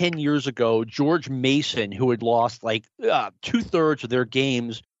 Maybe 10 years ago, George Mason, who had lost like 2/3 of their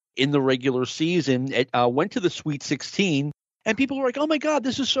games in the regular season, went to the Sweet 16, and people were like, oh my God,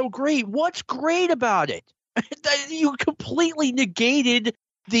 this is so great. What's great about it? You completely negated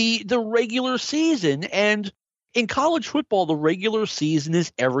the regular season. And in college football, the regular season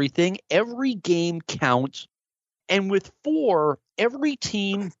is everything. Every game counts. And with 4,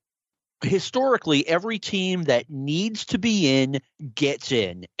 historically, every team that needs to be in gets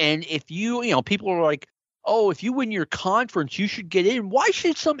in. And if people are like, oh, if you win your conference, you should get in. Why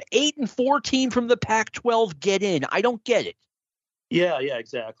should some 8-4 team from the Pac-12 get in? I don't get it. Yeah,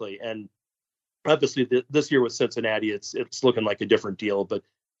 exactly. And obviously this year with Cincinnati, it's looking like a different deal. But,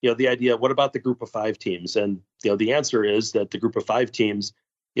 the idea, what about the group of 5 teams? And, the answer is that the group of 5 teams,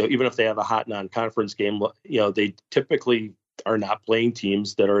 even if they have a hot non-conference game, they typically are not playing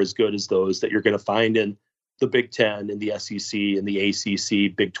teams that are as good as those that you're going to find in the Big Ten, in the SEC, in the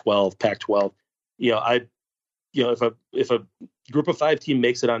ACC, Big 12, Pac-12. If a group of 5 team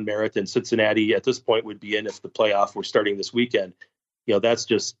makes it on merit, and Cincinnati at this point would be in if the playoff were starting this weekend, that's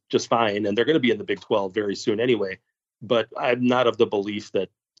just fine. And they're going to be in the Big 12 very soon anyway. But I'm not of the belief that,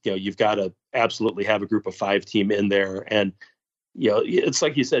 you've got to absolutely have a group of 5 team in there. And, it's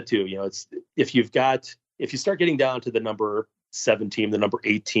like you said too, it's if you start getting down to the number 7 team, the number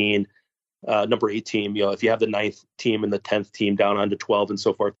 8 team, if you have the 9th team and the 10th team down onto 12 and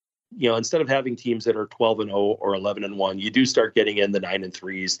so forth, instead of having teams that are 12-0 or 11-1, you do start getting in the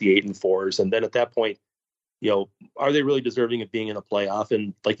 9-3s, the 8-4s. And then at that point, are they really deserving of being in a playoff?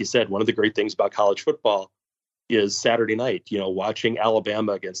 And like you said, one of the great things about college football is Saturday night, watching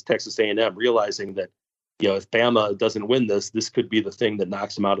Alabama against Texas A&M, realizing that, if Bama doesn't win this could be the thing that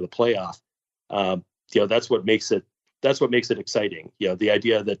knocks them out of the playoff. That's what makes it exciting. The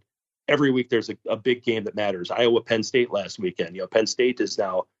idea that every week there's a big game that matters. Iowa, Penn State last weekend. Penn State is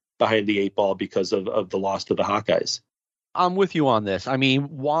now behind the 8 ball because of the loss to the Hawkeyes. I'm with you on this. I mean,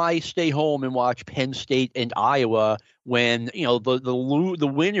 why stay home and watch Penn State and Iowa when,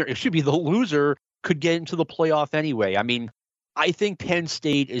 the winner, it should be the loser, could get into the playoff anyway? I mean, I think Penn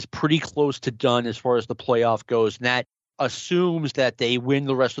State is pretty close to done as far as the playoff goes, and that assumes that they win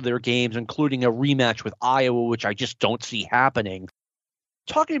the rest of their games, including a rematch with Iowa, which I just don't see happening.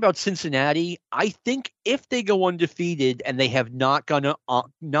 Talking about Cincinnati, I think if they go undefeated, and they have not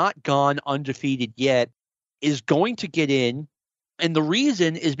gone undefeated yet, is going to get in. And the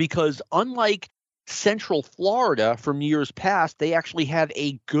reason is because unlike Central Florida from years past, they actually have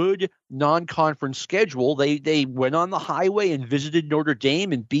a good non-conference schedule. They went on the highway and visited Notre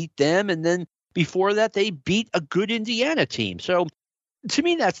Dame and beat them. And then before that, they beat a good Indiana team. So to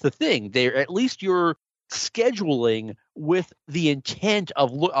me, that's the thing. At least you're scheduling with the intent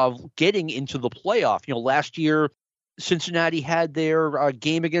of getting into the playoff. Last year, Cincinnati had their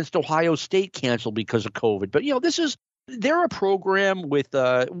game against Ohio State canceled because of COVID. But, they're a program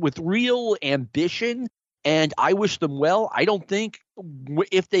with real ambition, and I wish them well. I don't think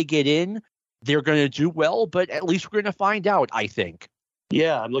if they get in, they're going to do well, but at least we're going to find out, I think.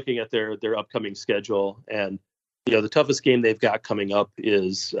 Yeah, I'm looking at their upcoming schedule, and the toughest game they've got coming up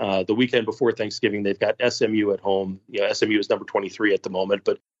is the weekend before Thanksgiving. They've got SMU at home. SMU is number 23 at the moment,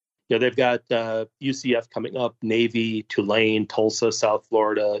 but they've got UCF coming up, Navy, Tulane, Tulsa, South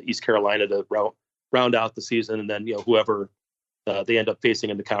Florida, East Carolina to round out the season, and then whoever they end up facing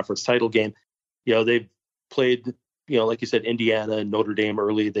in the conference title game. They've played like you said, Indiana and Notre Dame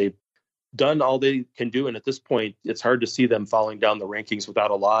early. They've done all they can do, and at this point, it's hard to see them falling down the rankings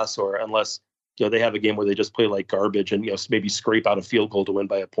without a loss, or unless they have a game where they just play like garbage and maybe scrape out a field goal to win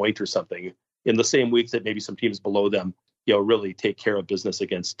by a point or something. In the same week that maybe some teams below them really take care of business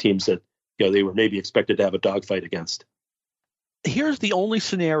against teams that they were maybe expected to have a dogfight against. Here's the only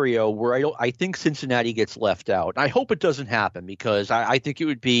scenario where I think Cincinnati gets left out. I hope it doesn't happen, because I think it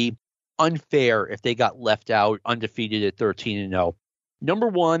would be unfair if they got left out undefeated at 13-0. Number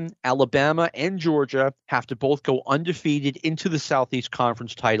one, Alabama and Georgia have to both go undefeated into the Southeast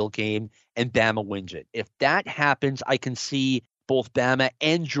Conference title game, and Bama wins it. If that happens, I can see both Bama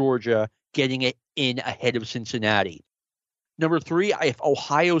and Georgia getting it in ahead of Cincinnati. Number three, if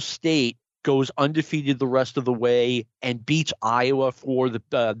Ohio State goes undefeated the rest of the way and beats Iowa for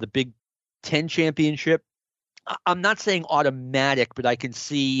the Big Ten championship, I'm not saying automatic, but I can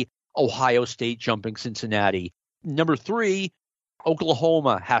see Ohio State jumping Cincinnati. Number three,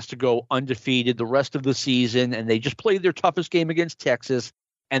 Oklahoma has to go undefeated the rest of the season, and they just played their toughest game against Texas,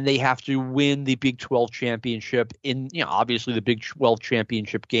 and they have to win the Big 12 championship in, obviously the Big 12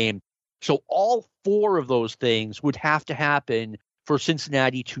 championship game. So all four of those things would have to happen for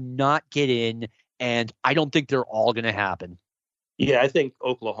Cincinnati to not get in, and I don't think they're all going to happen. Yeah, I think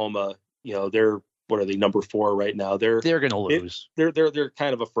Oklahoma, they're, what are they, number 4 right now? They're going to lose. They're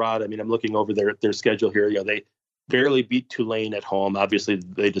kind of a fraud. I mean, I'm looking over their schedule here. They barely beat Tulane at home. Obviously,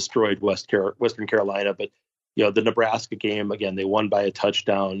 they destroyed Western Carolina, but the Nebraska game, again, they won by a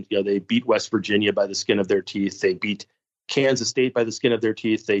touchdown. They beat West Virginia by the skin of their teeth. They beat Kansas State by the skin of their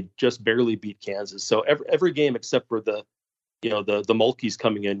teeth. They just barely beat Kansas. So every game except for the Mulkeys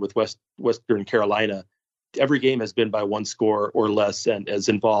coming in with Western Carolina, every game has been by one score or less, and has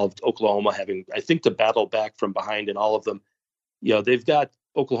involved Oklahoma having, I think, to battle back from behind in all of them. They've got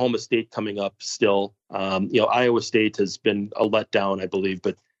Oklahoma State coming up still. Iowa State has been a letdown, I believe,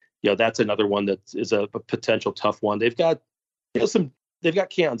 but that's another one that is a potential tough one. They've got they've got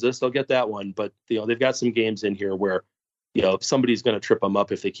Kansas, they'll get that one, but they've got some games in here where somebody's going to trip them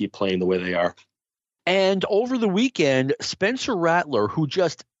up if they keep playing the way they are. And over the weekend, Spencer Rattler, who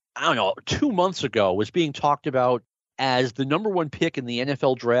just 2 months ago was being talked about as the number 1 pick in the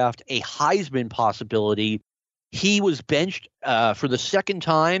NFL draft, a Heisman possibility. He was benched for the second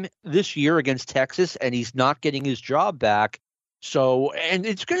time this year against Texas, and he's not getting his job back. So, and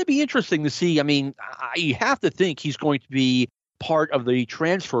it's going to be interesting to see. I mean, you have to think he's going to be part of the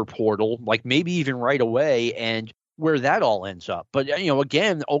transfer portal, like maybe even right away, and where that all ends up. But,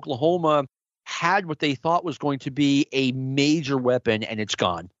 again, Oklahoma had what they thought was going to be a major weapon, and it's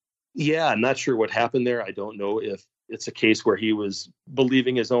gone. Yeah, I'm not sure what happened there. I don't know if it's a case where he was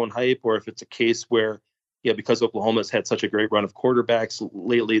believing his own hype, or if it's a case where, because Oklahoma's had such a great run of quarterbacks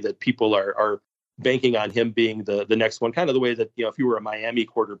lately that people are banking on him being the next one, kind of the way that, if you were a Miami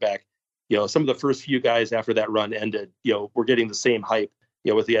quarterback, some of the first few guys after that run ended, we're getting the same hype,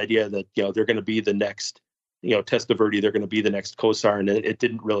 with the idea that, they're going to be the next, Testaverde, they're going to be the next Kosar, and it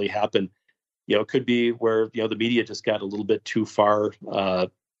didn't really happen. It could be where, the media just got a little bit too far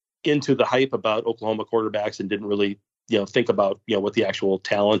into the hype about Oklahoma quarterbacks and didn't really, think about, what the actual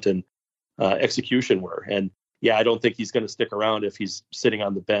talent and execution were. And I don't think he's going to stick around if he's sitting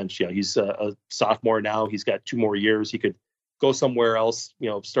on the bench. He's a sophomore now. He's got 2 more years. He could go somewhere else,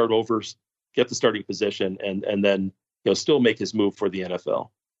 start over, get the starting position, and then, still make his move for the NFL.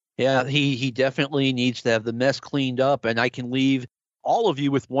 Yeah, he definitely needs to have the mess cleaned up. And I can leave all of you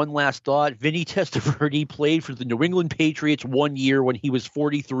with one last thought. Vinny Testaverde played for the New England Patriots 1 year when he was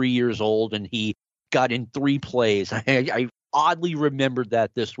 43 years old, and he got in 3 plays. I oddly remembered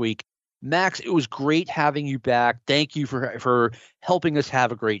that this week. Max, it was great having you back. Thank you for helping us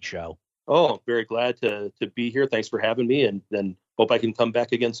have a great show. Oh, very glad to be here. Thanks for having me, and then hope I can come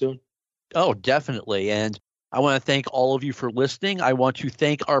back again soon. Oh, definitely. And I want to thank all of you for listening. I want to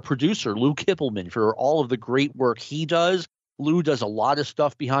thank our producer, Lou Kippelman, for all of the great work he does. Lou does a lot of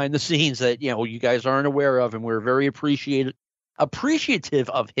stuff behind the scenes that, you guys aren't aware of, and we're very appreciative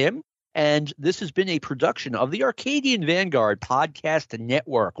of him. And this has been a production of the Arcadian Vanguard Podcast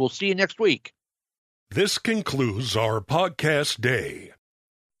Network. We'll see you next week. This concludes our podcast day.